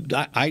 So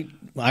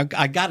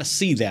I got to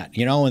see that,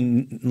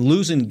 and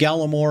losing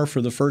Gallimore for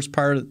the first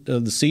part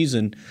of the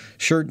season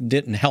sure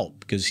didn't help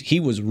because he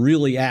was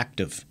really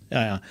active,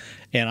 and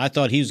I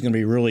thought he was going to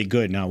be really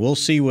good. Now, we'll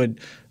see what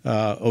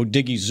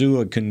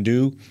Odigizua can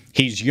do.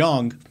 He's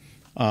young.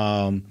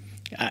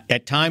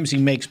 At times he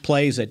makes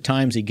plays. At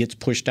times he gets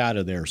pushed out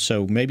of there.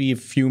 So maybe a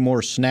few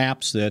more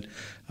snaps that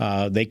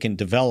they can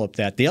develop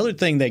that. The other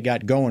thing they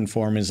got going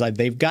for them is that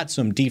they've got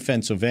some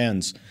defensive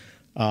ends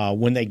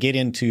when they get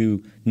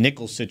into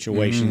nickel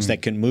situations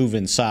that can move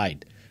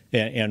inside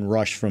and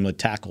rush from a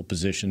tackle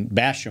position.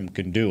 Basham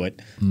can do it.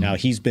 Now,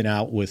 he's been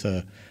out with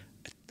a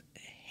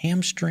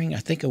hamstring. I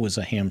think it was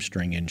a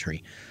hamstring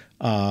injury.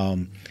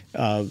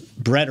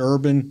 Brett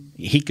Urban,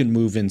 he can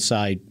move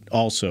inside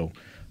also.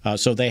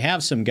 So they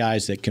have some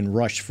guys that can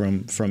rush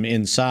from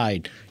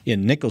inside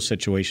in nickel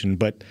situation.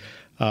 But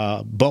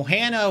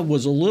Bohanna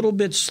was a little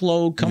bit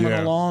slow coming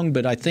along,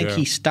 but I think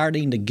he's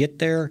starting to get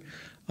there.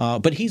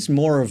 But he's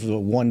more of a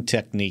one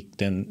technique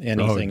than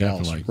anything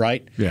else,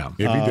 right? Yeah.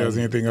 If he does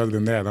anything other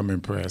than that, I'm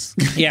impressed.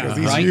 Yeah, because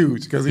he's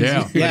huge. Because he's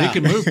huge. He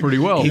can move pretty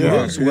well. He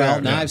moves well.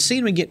 Now, I've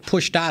seen him get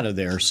pushed out of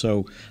there.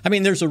 So, I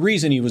mean, there's a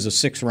reason he was a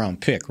 6th-round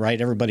pick, right?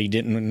 Everybody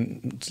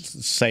didn't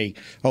say,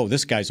 oh,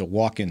 this guy's a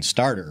walk-in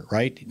starter,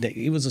 right?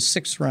 He was a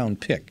 6th-round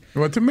pick.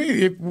 Well, to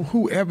me,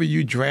 whoever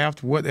you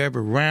draft,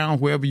 whatever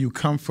round, wherever you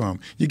come from,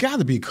 you got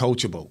to be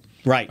coachable.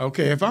 Right.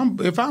 Okay, if I'm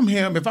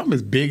him, if I'm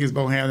as big as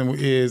Bohanna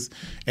is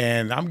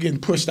and I'm getting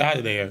pushed out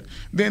of there,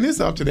 then it's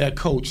up to that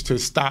coach to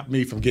stop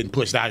me from getting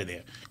pushed out of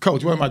there.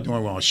 Coach, what am I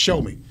doing wrong?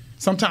 Show me.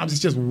 Sometimes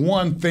it's just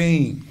one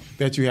thing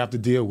that you have to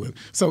deal with.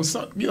 So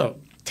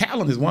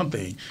talent is one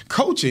thing.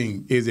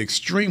 Coaching is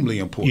extremely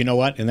important. You know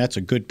what? And that's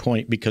a good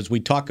point because we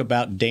talk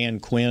about Dan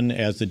Quinn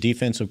as the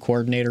defensive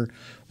coordinator.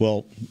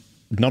 Well,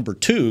 number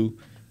 2,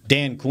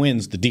 Dan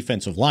Quinn's the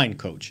defensive line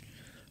coach.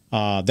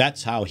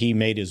 That's how he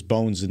made his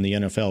bones in the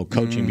NFL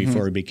coaching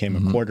before he became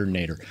a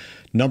coordinator.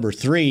 Number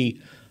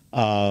 3,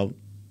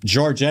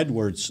 George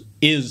Edwards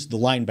is the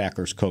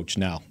linebackers coach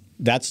now.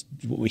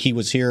 He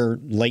was here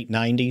late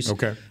 90s.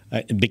 Okay.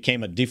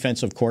 Became a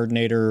defensive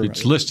coordinator.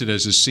 It's listed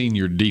as a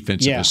senior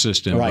defensive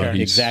assistant. Right,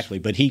 exactly.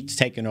 But he's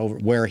taken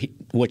over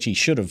which he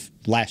should have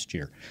last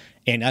year.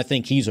 And I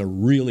think he's a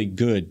really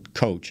good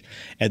coach.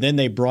 And then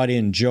they brought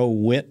in Joe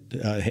Witt,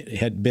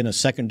 had been a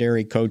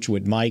secondary coach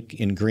with Mike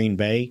in Green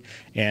Bay.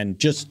 And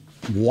just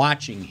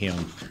watching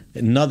him,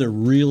 another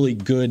really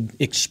good,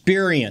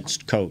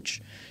 experienced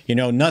coach. You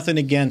know, nothing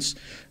against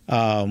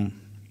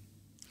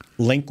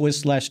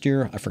Lindquist last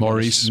year. I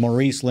forgot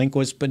Maurice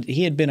Lindquist, but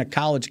he had been a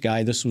college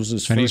guy. This was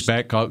his first. And he's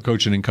back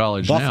coaching in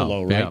college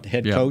Buffalo, now. right?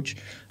 Head coach.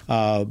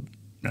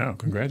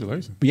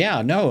 Congratulations.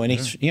 Yeah, no, and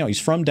he's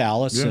from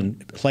Dallas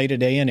and played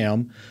at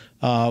A&M,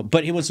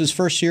 but it was his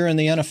first year in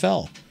the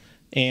NFL.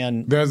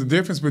 And there's a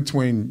difference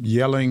between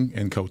yelling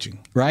and coaching,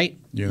 right?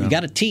 You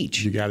got to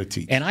teach. You got to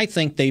teach. And I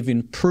think they've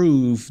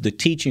improved the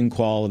teaching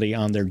quality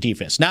on their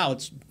defense. Now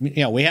it's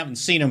we haven't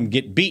seen them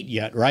get beat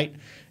yet, right?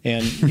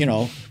 And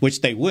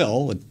which they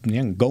will,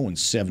 going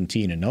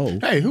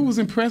 17-0. Hey, who was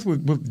impressed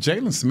with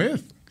Jalen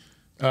Smith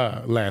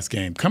last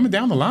game? Coming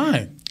down the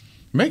line,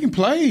 making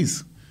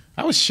plays.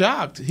 I was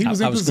shocked. He was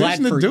in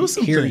position to do some things. I was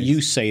glad to hear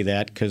you say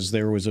that because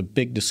there was a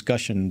big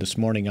discussion this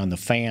morning on the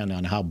Fan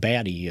on how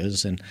bad he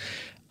is, and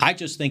I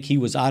just think he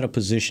was out of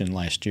position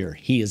last year.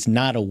 He is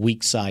not a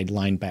weak side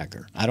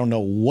linebacker. I don't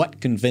know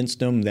what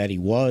convinced him that he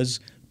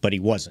was, but he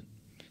wasn't.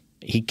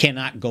 He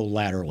cannot go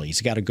laterally.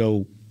 He's got to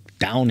go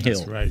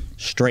downhill,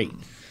 straight.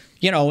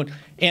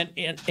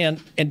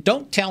 And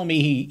don't tell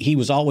me he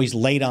was always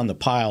late on the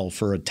pile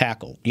for a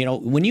tackle.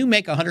 When you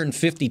make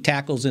 150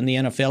 tackles in the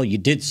NFL, you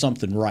did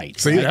something right.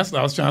 See, that's what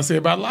I was trying to say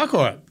about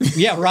Lockhart.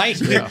 Yeah, right.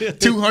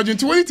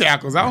 220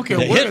 tackles. I don't care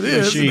where it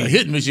is. The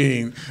hit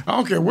machine. I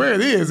don't care where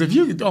it is. If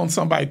you own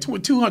somebody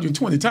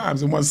 220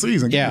 times in one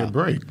season, give me a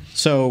break.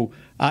 So,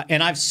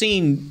 and I've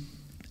seen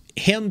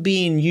him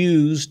being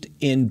used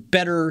in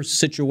better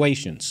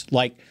situations.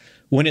 Like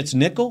when it's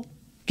nickel,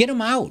 get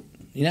him out.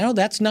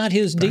 That's not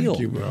his deal.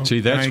 Thank you, bro.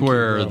 See, that's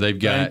where they've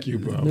got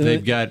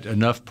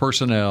enough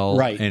personnel,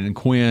 right? And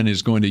Quinn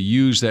is going to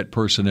use that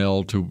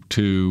personnel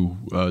to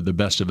the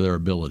best of their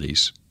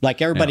abilities.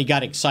 Like everybody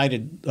got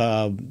excited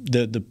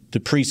the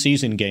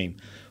preseason game.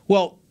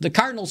 Well, the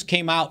Cardinals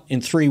came out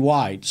in 3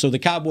 wide, so the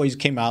Cowboys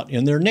came out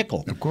in their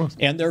nickel. Of course.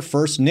 And their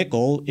first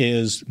nickel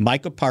is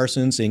Micah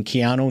Parsons and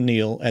Keanu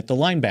Neal at the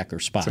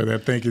linebacker spot. So they're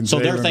thinking,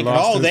 they've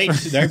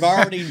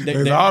already made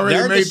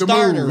the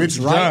move. It's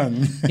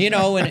done.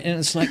 And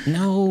it's like,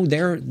 no,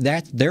 they're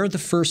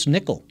the first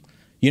nickel.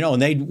 And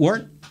they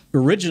weren't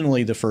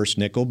originally the first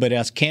nickel, but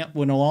as camp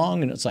went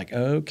along, and it's like,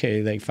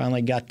 okay, they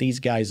finally got these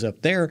guys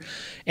up there.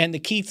 And the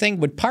key thing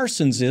with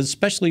Parsons is,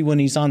 especially when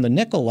he's on the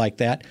nickel like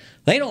that,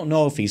 they don't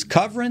know if he's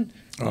covering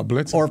or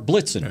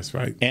blitzing. That's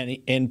right.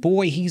 And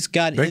boy, he's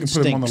got instincts.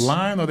 They can put him on the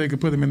line, or they can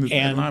put him in the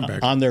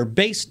linebacker. On their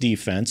base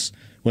defense,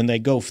 when they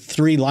go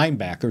 3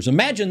 linebackers,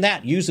 imagine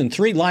that, using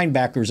 3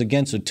 linebackers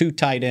against a 2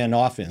 tight end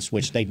offense,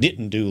 which they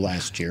didn't do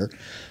last year.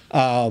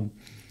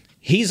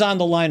 He's on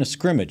the line of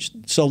scrimmage.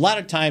 So a lot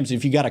of times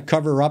if you got to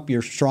cover up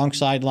your strong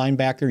side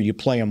linebacker, you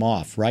play him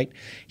off, right?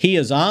 He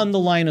is on the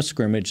line of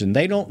scrimmage, and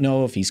they don't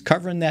know if he's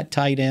covering that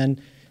tight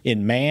end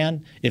in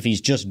man, if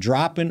he's just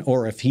dropping,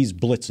 or if he's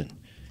blitzing.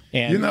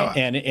 And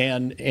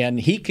and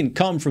he can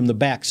come from the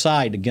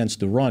backside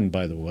against the run,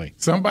 by the way.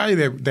 Somebody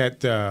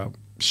that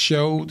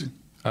showed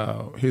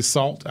his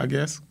salt, I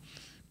guess,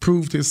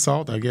 proved his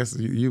salt. I guess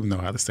you know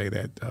how to say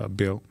that,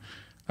 Bill.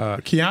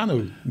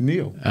 Keanu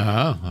Neal.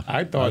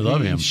 I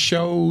thought he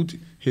showed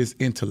his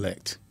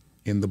intellect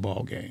in the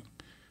ball game.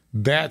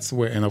 That's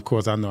where, and of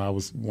course, I know I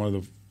was one of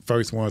the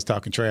first ones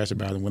talking trash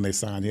about him when they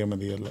signed him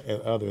and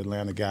the other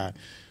Atlanta guy.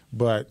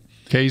 But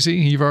Casey,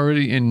 you've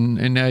already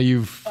and now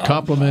you've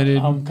complimented.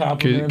 I'm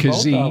complimenting both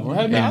of them.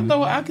 Hey, man,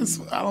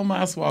 I don't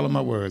mind swallowing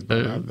my words,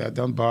 but that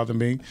doesn't bother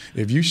me.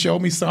 If you show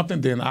me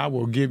something, then I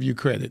will give you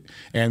credit.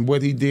 And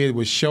what he did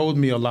was showed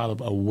me a lot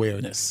of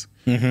awareness.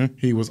 Mm-hmm.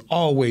 He was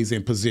always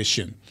in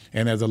position.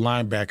 And as a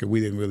linebacker,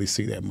 we didn't really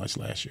see that much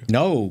last year.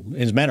 No.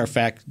 As a matter of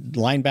fact,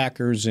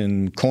 linebackers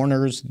and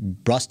corners,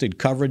 busted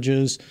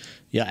coverages,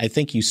 I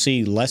think you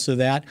see less of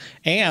that.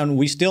 And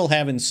we still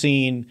haven't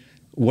seen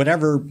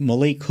whatever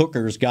Malik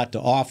Hooker's got to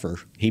offer.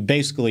 He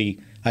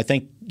basically, I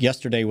think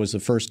yesterday was the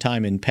first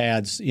time in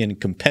pads in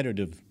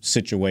competitive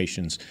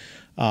situations.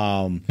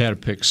 Had a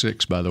pick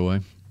 6, by the way.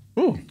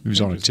 Ooh, he was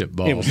on a tip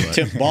ball. It was a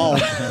tip ball,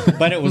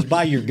 but it was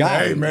by your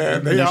guy. Hey,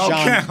 man, they all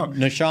count.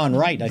 Nashawn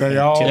Wright, I think.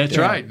 That's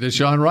right.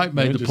 Nashawn Wright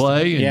made the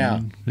play.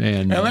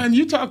 And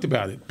you talked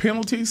about it.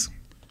 Penalties.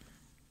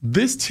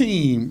 This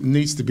team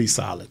needs to be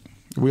solid.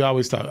 We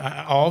always talk.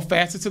 All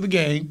facets of the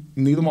game,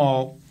 need them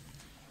all,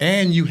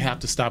 and you have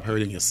to stop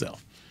hurting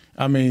yourself.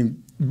 I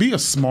mean, be a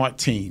smart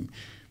team.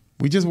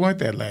 We just weren't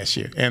that last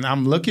year. And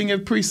I'm looking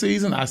at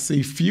preseason. I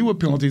see fewer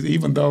penalties,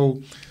 even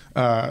though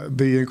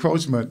the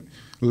encroachment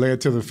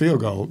led to the field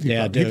goal.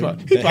 Yeah, He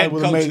probably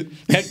would have made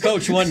it. Head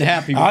coach wasn't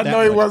happy with I that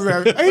know he one.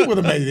 wasn't. He would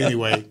have made it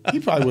anyway. He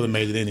probably would have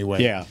made it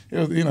anyway. Yeah.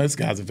 This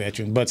guy's a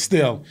veteran. But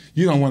still,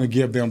 you don't want to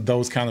give them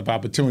those kind of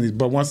opportunities.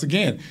 But once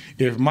again,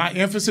 if my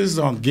emphasis is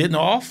on getting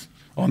off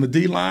on the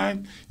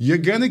D-line, you're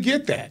going to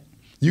get that.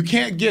 You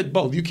can't get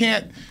both. You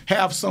can't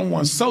have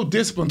someone so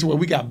disciplined to where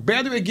we got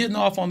better at getting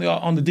off on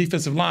the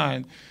defensive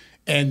line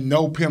and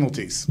no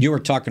penalties. You were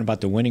talking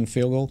about the winning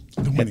field goal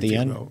at the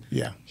end? Goal.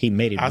 Yeah. He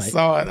made it. I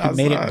saw it. He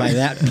made it by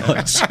that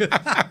much.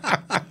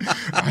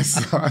 I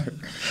saw it.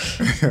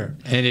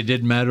 And it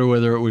didn't matter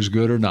whether it was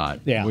good or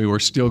not. Yeah. We were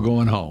still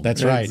going home.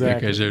 That's right.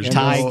 Exactly. Because there's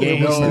tie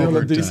game. It was still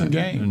overtime. a decent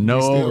game. No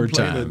we still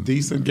overtime. played a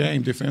decent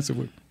game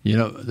defensively. You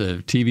know,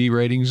 the TV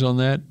ratings on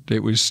that,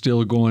 it was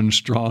still going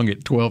strong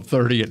at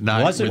 12:30 at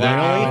night. Was it When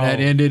that- really? When that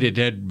ended, it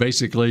had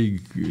basically,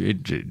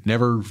 it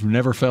never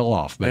fell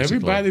off, basically.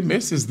 Everybody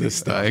misses this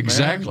stuff. man.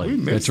 Exactly. We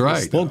miss That's this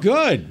right. stuff. Well,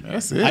 good.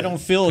 That's it. I don't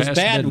feel as Past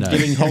bad midnight.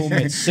 getting home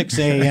at 6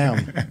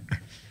 a.m.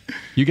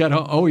 You got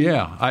home? Oh,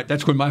 yeah.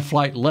 That's when my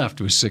flight left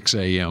was 6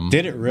 a.m.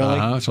 Did it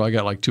really? So I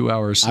got like 2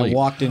 hours sleep. I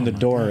walked in the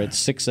door at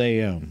 6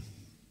 a.m.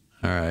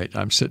 All right.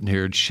 I'm sitting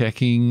here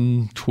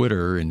checking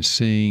Twitter and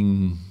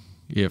seeing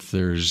if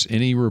there's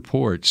any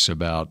reports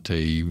about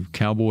the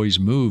Cowboys'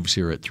 moves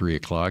here at 3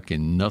 o'clock,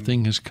 and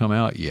nothing has come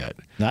out yet.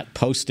 Not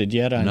posted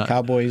yet on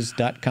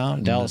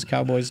Cowboys.com,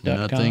 DallasCowboys.com.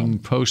 Nothing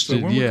posted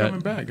So when yet. we're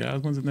coming back,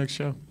 guys? When's the next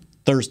show?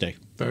 Thursday.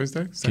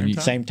 Thursday?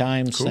 Same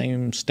time, Cool.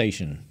 same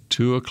station.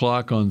 2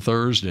 o'clock on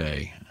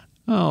Thursday.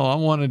 Oh, I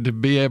wanted to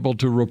be able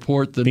to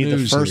report the Be the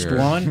news first here.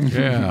 one?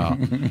 Yeah.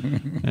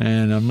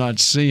 And I'm not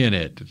seeing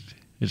it.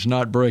 It's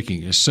not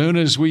breaking. As soon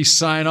as we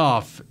sign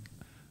off,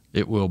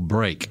 it will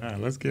break. All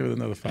right, let's give it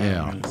another 5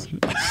 minutes.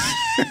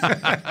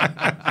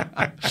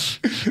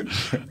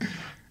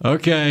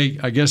 Okay,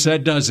 I guess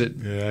that does it.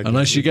 Yeah,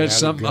 Unless you got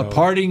gotta a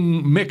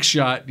parting mix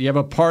shot. You have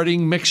a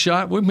parting mix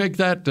shot? We'll make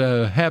that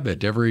a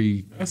habit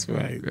every That's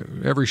right.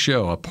 every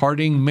show, a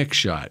parting mix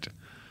shot.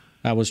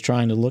 I was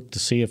trying to look to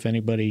see if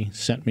anybody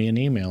sent me an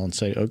email and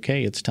say,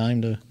 okay, it's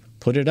time to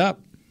put it up.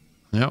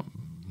 Nope,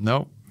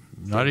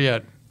 not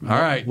yet.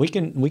 All right. We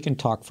can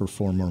talk for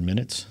 4 more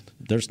minutes.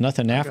 There's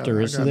nothing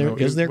after, is there?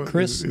 Is there,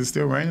 Chris? Is it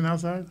still raining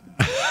outside?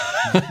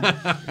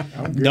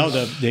 No,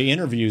 the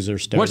interviews are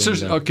starting. What's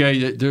this? though.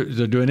 Okay,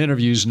 they're doing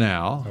interviews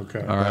now.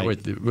 Okay. All right,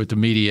 Right. with the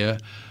media.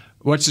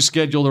 What's the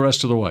schedule the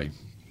rest of the way?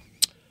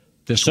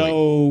 This week.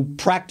 So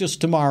practice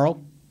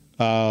tomorrow,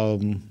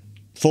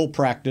 full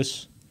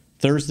practice.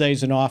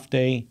 Thursday's an off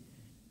day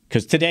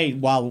because today,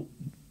 while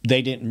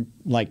they didn't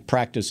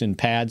practice in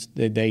pads,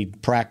 they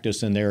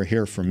practice and they're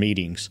here for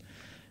meetings.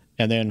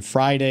 And then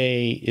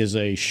Friday is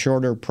a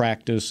shorter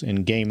practice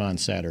and game on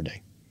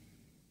Saturday.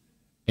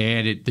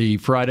 And the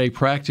Friday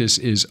practice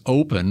is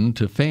open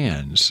to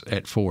fans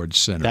at Ford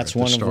Center. That's at the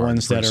one of the Star in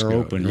ones that are Frisco.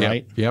 open, Yep,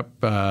 right?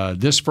 Yep.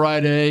 This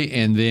Friday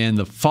and then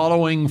the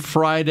following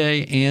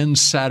Friday and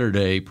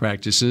Saturday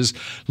practices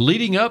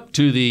leading up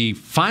to the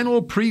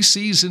final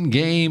preseason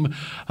game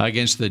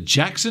against the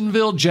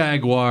Jacksonville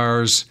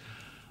Jaguars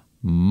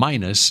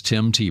minus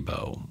Tim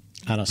Tebow.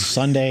 On a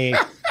Sunday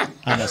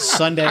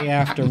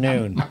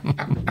afternoon.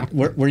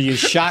 Were you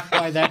shocked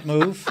by that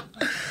move?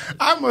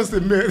 I must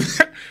admit,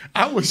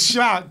 I was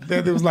shocked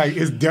that it was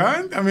it's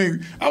done. I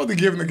mean, I would have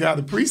given the guy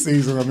the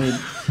preseason. I mean,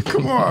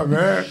 come on,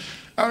 man.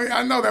 I mean,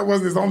 I know that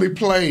wasn't his only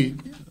play,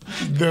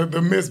 the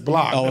missed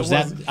block. Oh,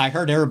 I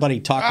heard everybody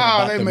talking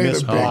about they the made a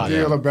missed big block.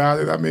 deal about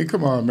it. I mean,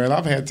 come on, man.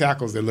 I've had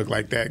tackles that look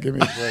like that. Give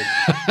me a break.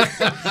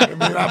 I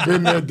mean, I've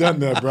been there, done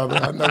that, brother.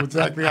 I know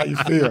exactly how you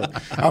feel.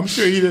 I'm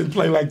sure he didn't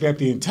play like that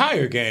the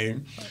entire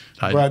game.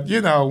 But,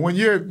 when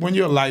you're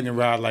a lightning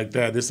rod like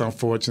that, it's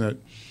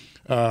unfortunate.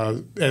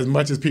 As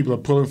much as people are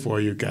pulling for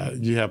you,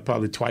 you have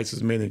probably twice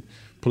as many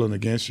pulling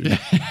against you.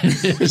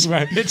 It's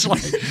like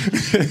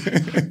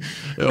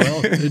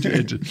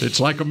it's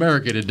like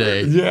America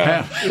today.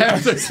 Yeah.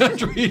 Half the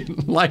country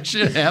likes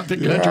you, half the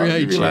country you'd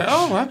hates be you. like,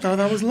 oh, I thought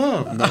that was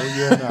love. No,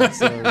 you're not.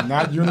 So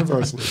not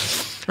universally.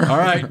 All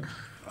right.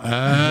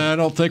 I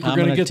don't think we're I'm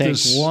going to gonna get take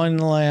this. one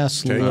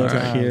last Take look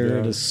your time, here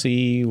yeah. to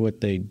see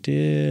what they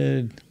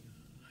did.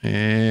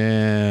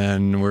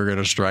 And we're going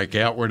to strike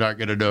out. We're not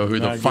going to know who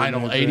the Not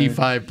final getting anything.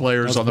 85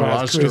 players on the Chris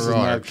roster is are.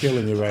 not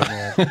killing you right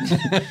now.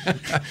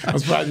 I'm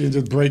surprised you're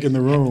just breaking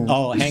the room.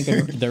 Oh, Hank,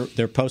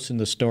 they're posting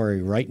the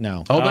story right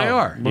now. Oh, they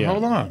are. But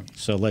hold on.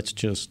 So let's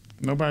just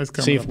Nobody's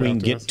coming see if up we can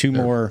after get us. 2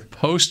 more.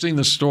 Posting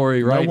the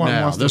story right no one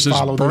now. wants This to is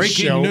follow this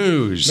breaking show.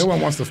 news. No one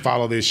wants to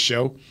follow this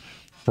show.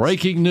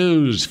 Breaking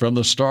news from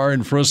the Star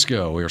in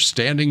Frisco. We're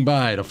standing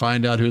by to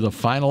find out who the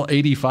final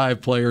 85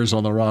 players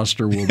on the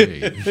roster will be.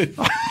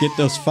 Get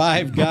those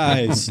 5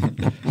 guys.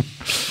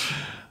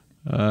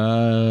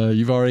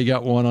 You've already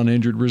got one on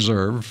injured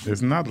reserve.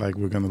 It's not like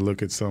we're going to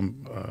look at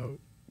some.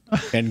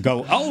 And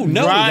go, oh,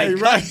 no, Right, they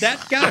cut right.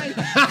 that guy?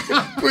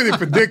 Pretty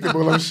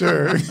predictable, I'm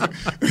sure.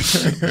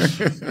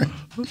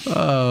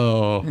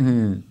 Oh.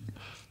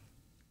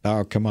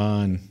 Oh, come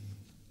on.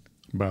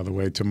 By the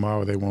way,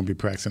 tomorrow they won't be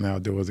practicing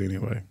outdoors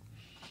anyway.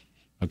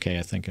 Okay,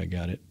 I think I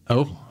got it.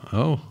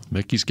 Oh,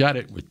 Mickey's got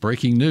it. With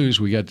breaking news,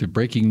 we got the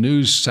breaking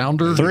news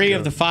sounder. 3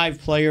 of the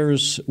 5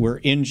 players were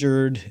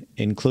injured,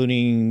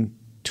 including,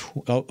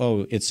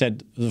 it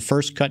said the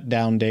first cut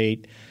down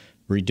date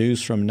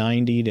reduced from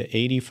 90 to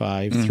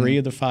 85. Mm-hmm. 3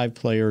 of the 5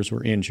 players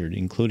were injured,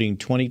 including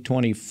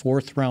 2020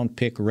 4th-round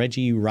pick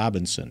Reggie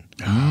Robinson.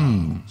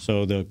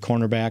 So the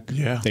cornerback,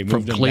 they moved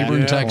from him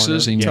Cleveland, back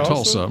Texas, in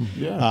Tulsa.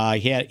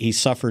 He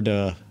suffered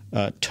a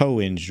toe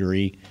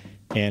injury,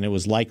 and it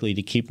was likely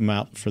to keep him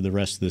out for the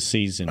rest of the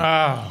season.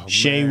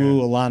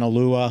 Shewu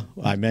Alanalua,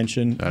 I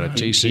mentioned. Out of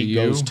TCU. He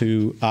goes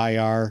to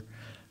IR.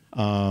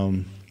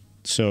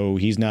 So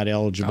he's not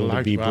eligible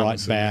to be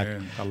brought back.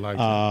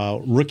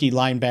 Rookie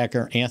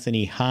linebacker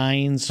Anthony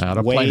Hines. Out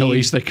of Plano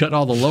East, they cut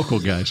all the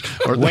local guys.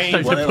 Or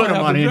they put them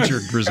on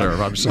injured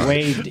reserve. I'm sorry.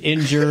 Wade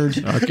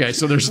injured. Okay,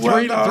 so there's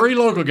three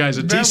local guys.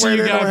 A TCU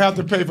guy, don't have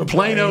to pay for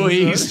Plano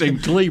East,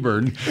 and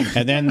Cleburne.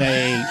 And then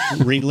they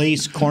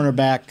released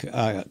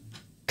cornerback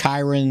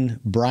Kyron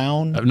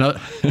Brown.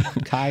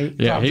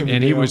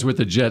 He was with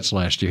the Jets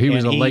last year. He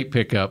was a late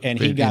pickup in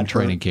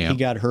training camp. He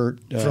got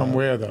hurt. From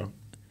where, though?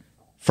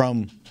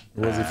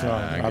 Where's he from?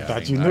 I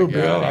thought you knew,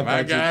 Bill.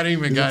 I got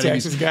him. He's a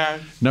Texas guy?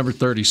 Number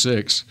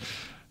 36.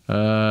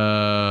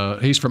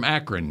 He's from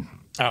Akron.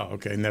 Oh,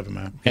 okay. Never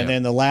mind. And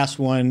then the last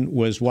one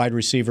was wide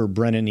receiver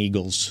Brennan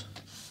Eagles.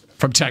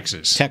 From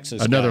Texas.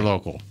 Another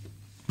local,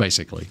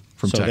 basically.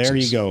 From so Texas. There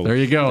you go. There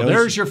you go.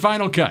 There's your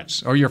final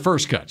cuts, or your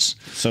first cuts.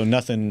 So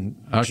nothing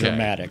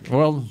dramatic.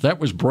 Well, that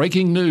was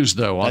breaking news,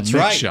 though, on That's Mick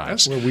right. Shots.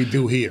 That's what we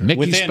do here.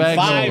 Mickey Within Spagnola.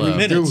 5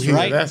 minutes,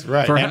 right? That's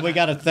right. And we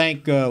got to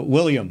thank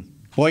William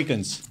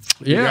Boykins.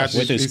 Yes.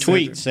 With his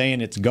tweet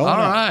saying it's going All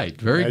up. right.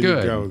 Very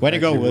good. Way to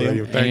go,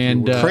 William.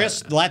 Thank you,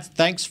 Chris,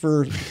 thanks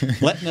for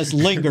letting us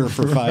linger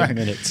for 5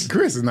 minutes.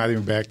 Chris is not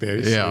even back there.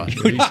 We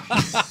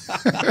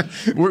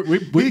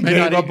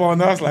gave up on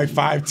us like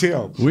 5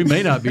 till. We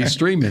may not be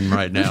streaming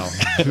right now.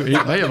 He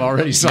may have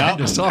already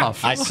signed us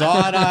off. I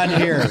saw it on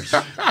here.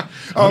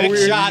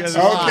 Mick Shots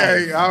live.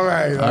 Okay, all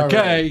right.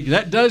 Okay,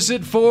 that does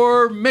it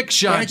for Mick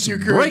Shots. Thank you,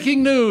 Chris.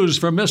 Breaking news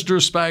from Mr.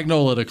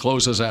 Spagnola to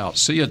close us out.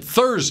 See you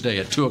Thursday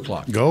at 2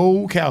 o'clock. Go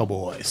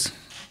Cowboys.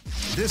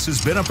 This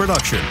has been a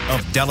production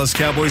of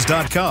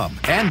DallasCowboys.com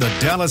and the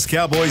Dallas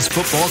Cowboys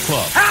Football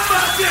Club. How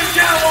about this,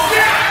 Cowboys?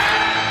 Yeah!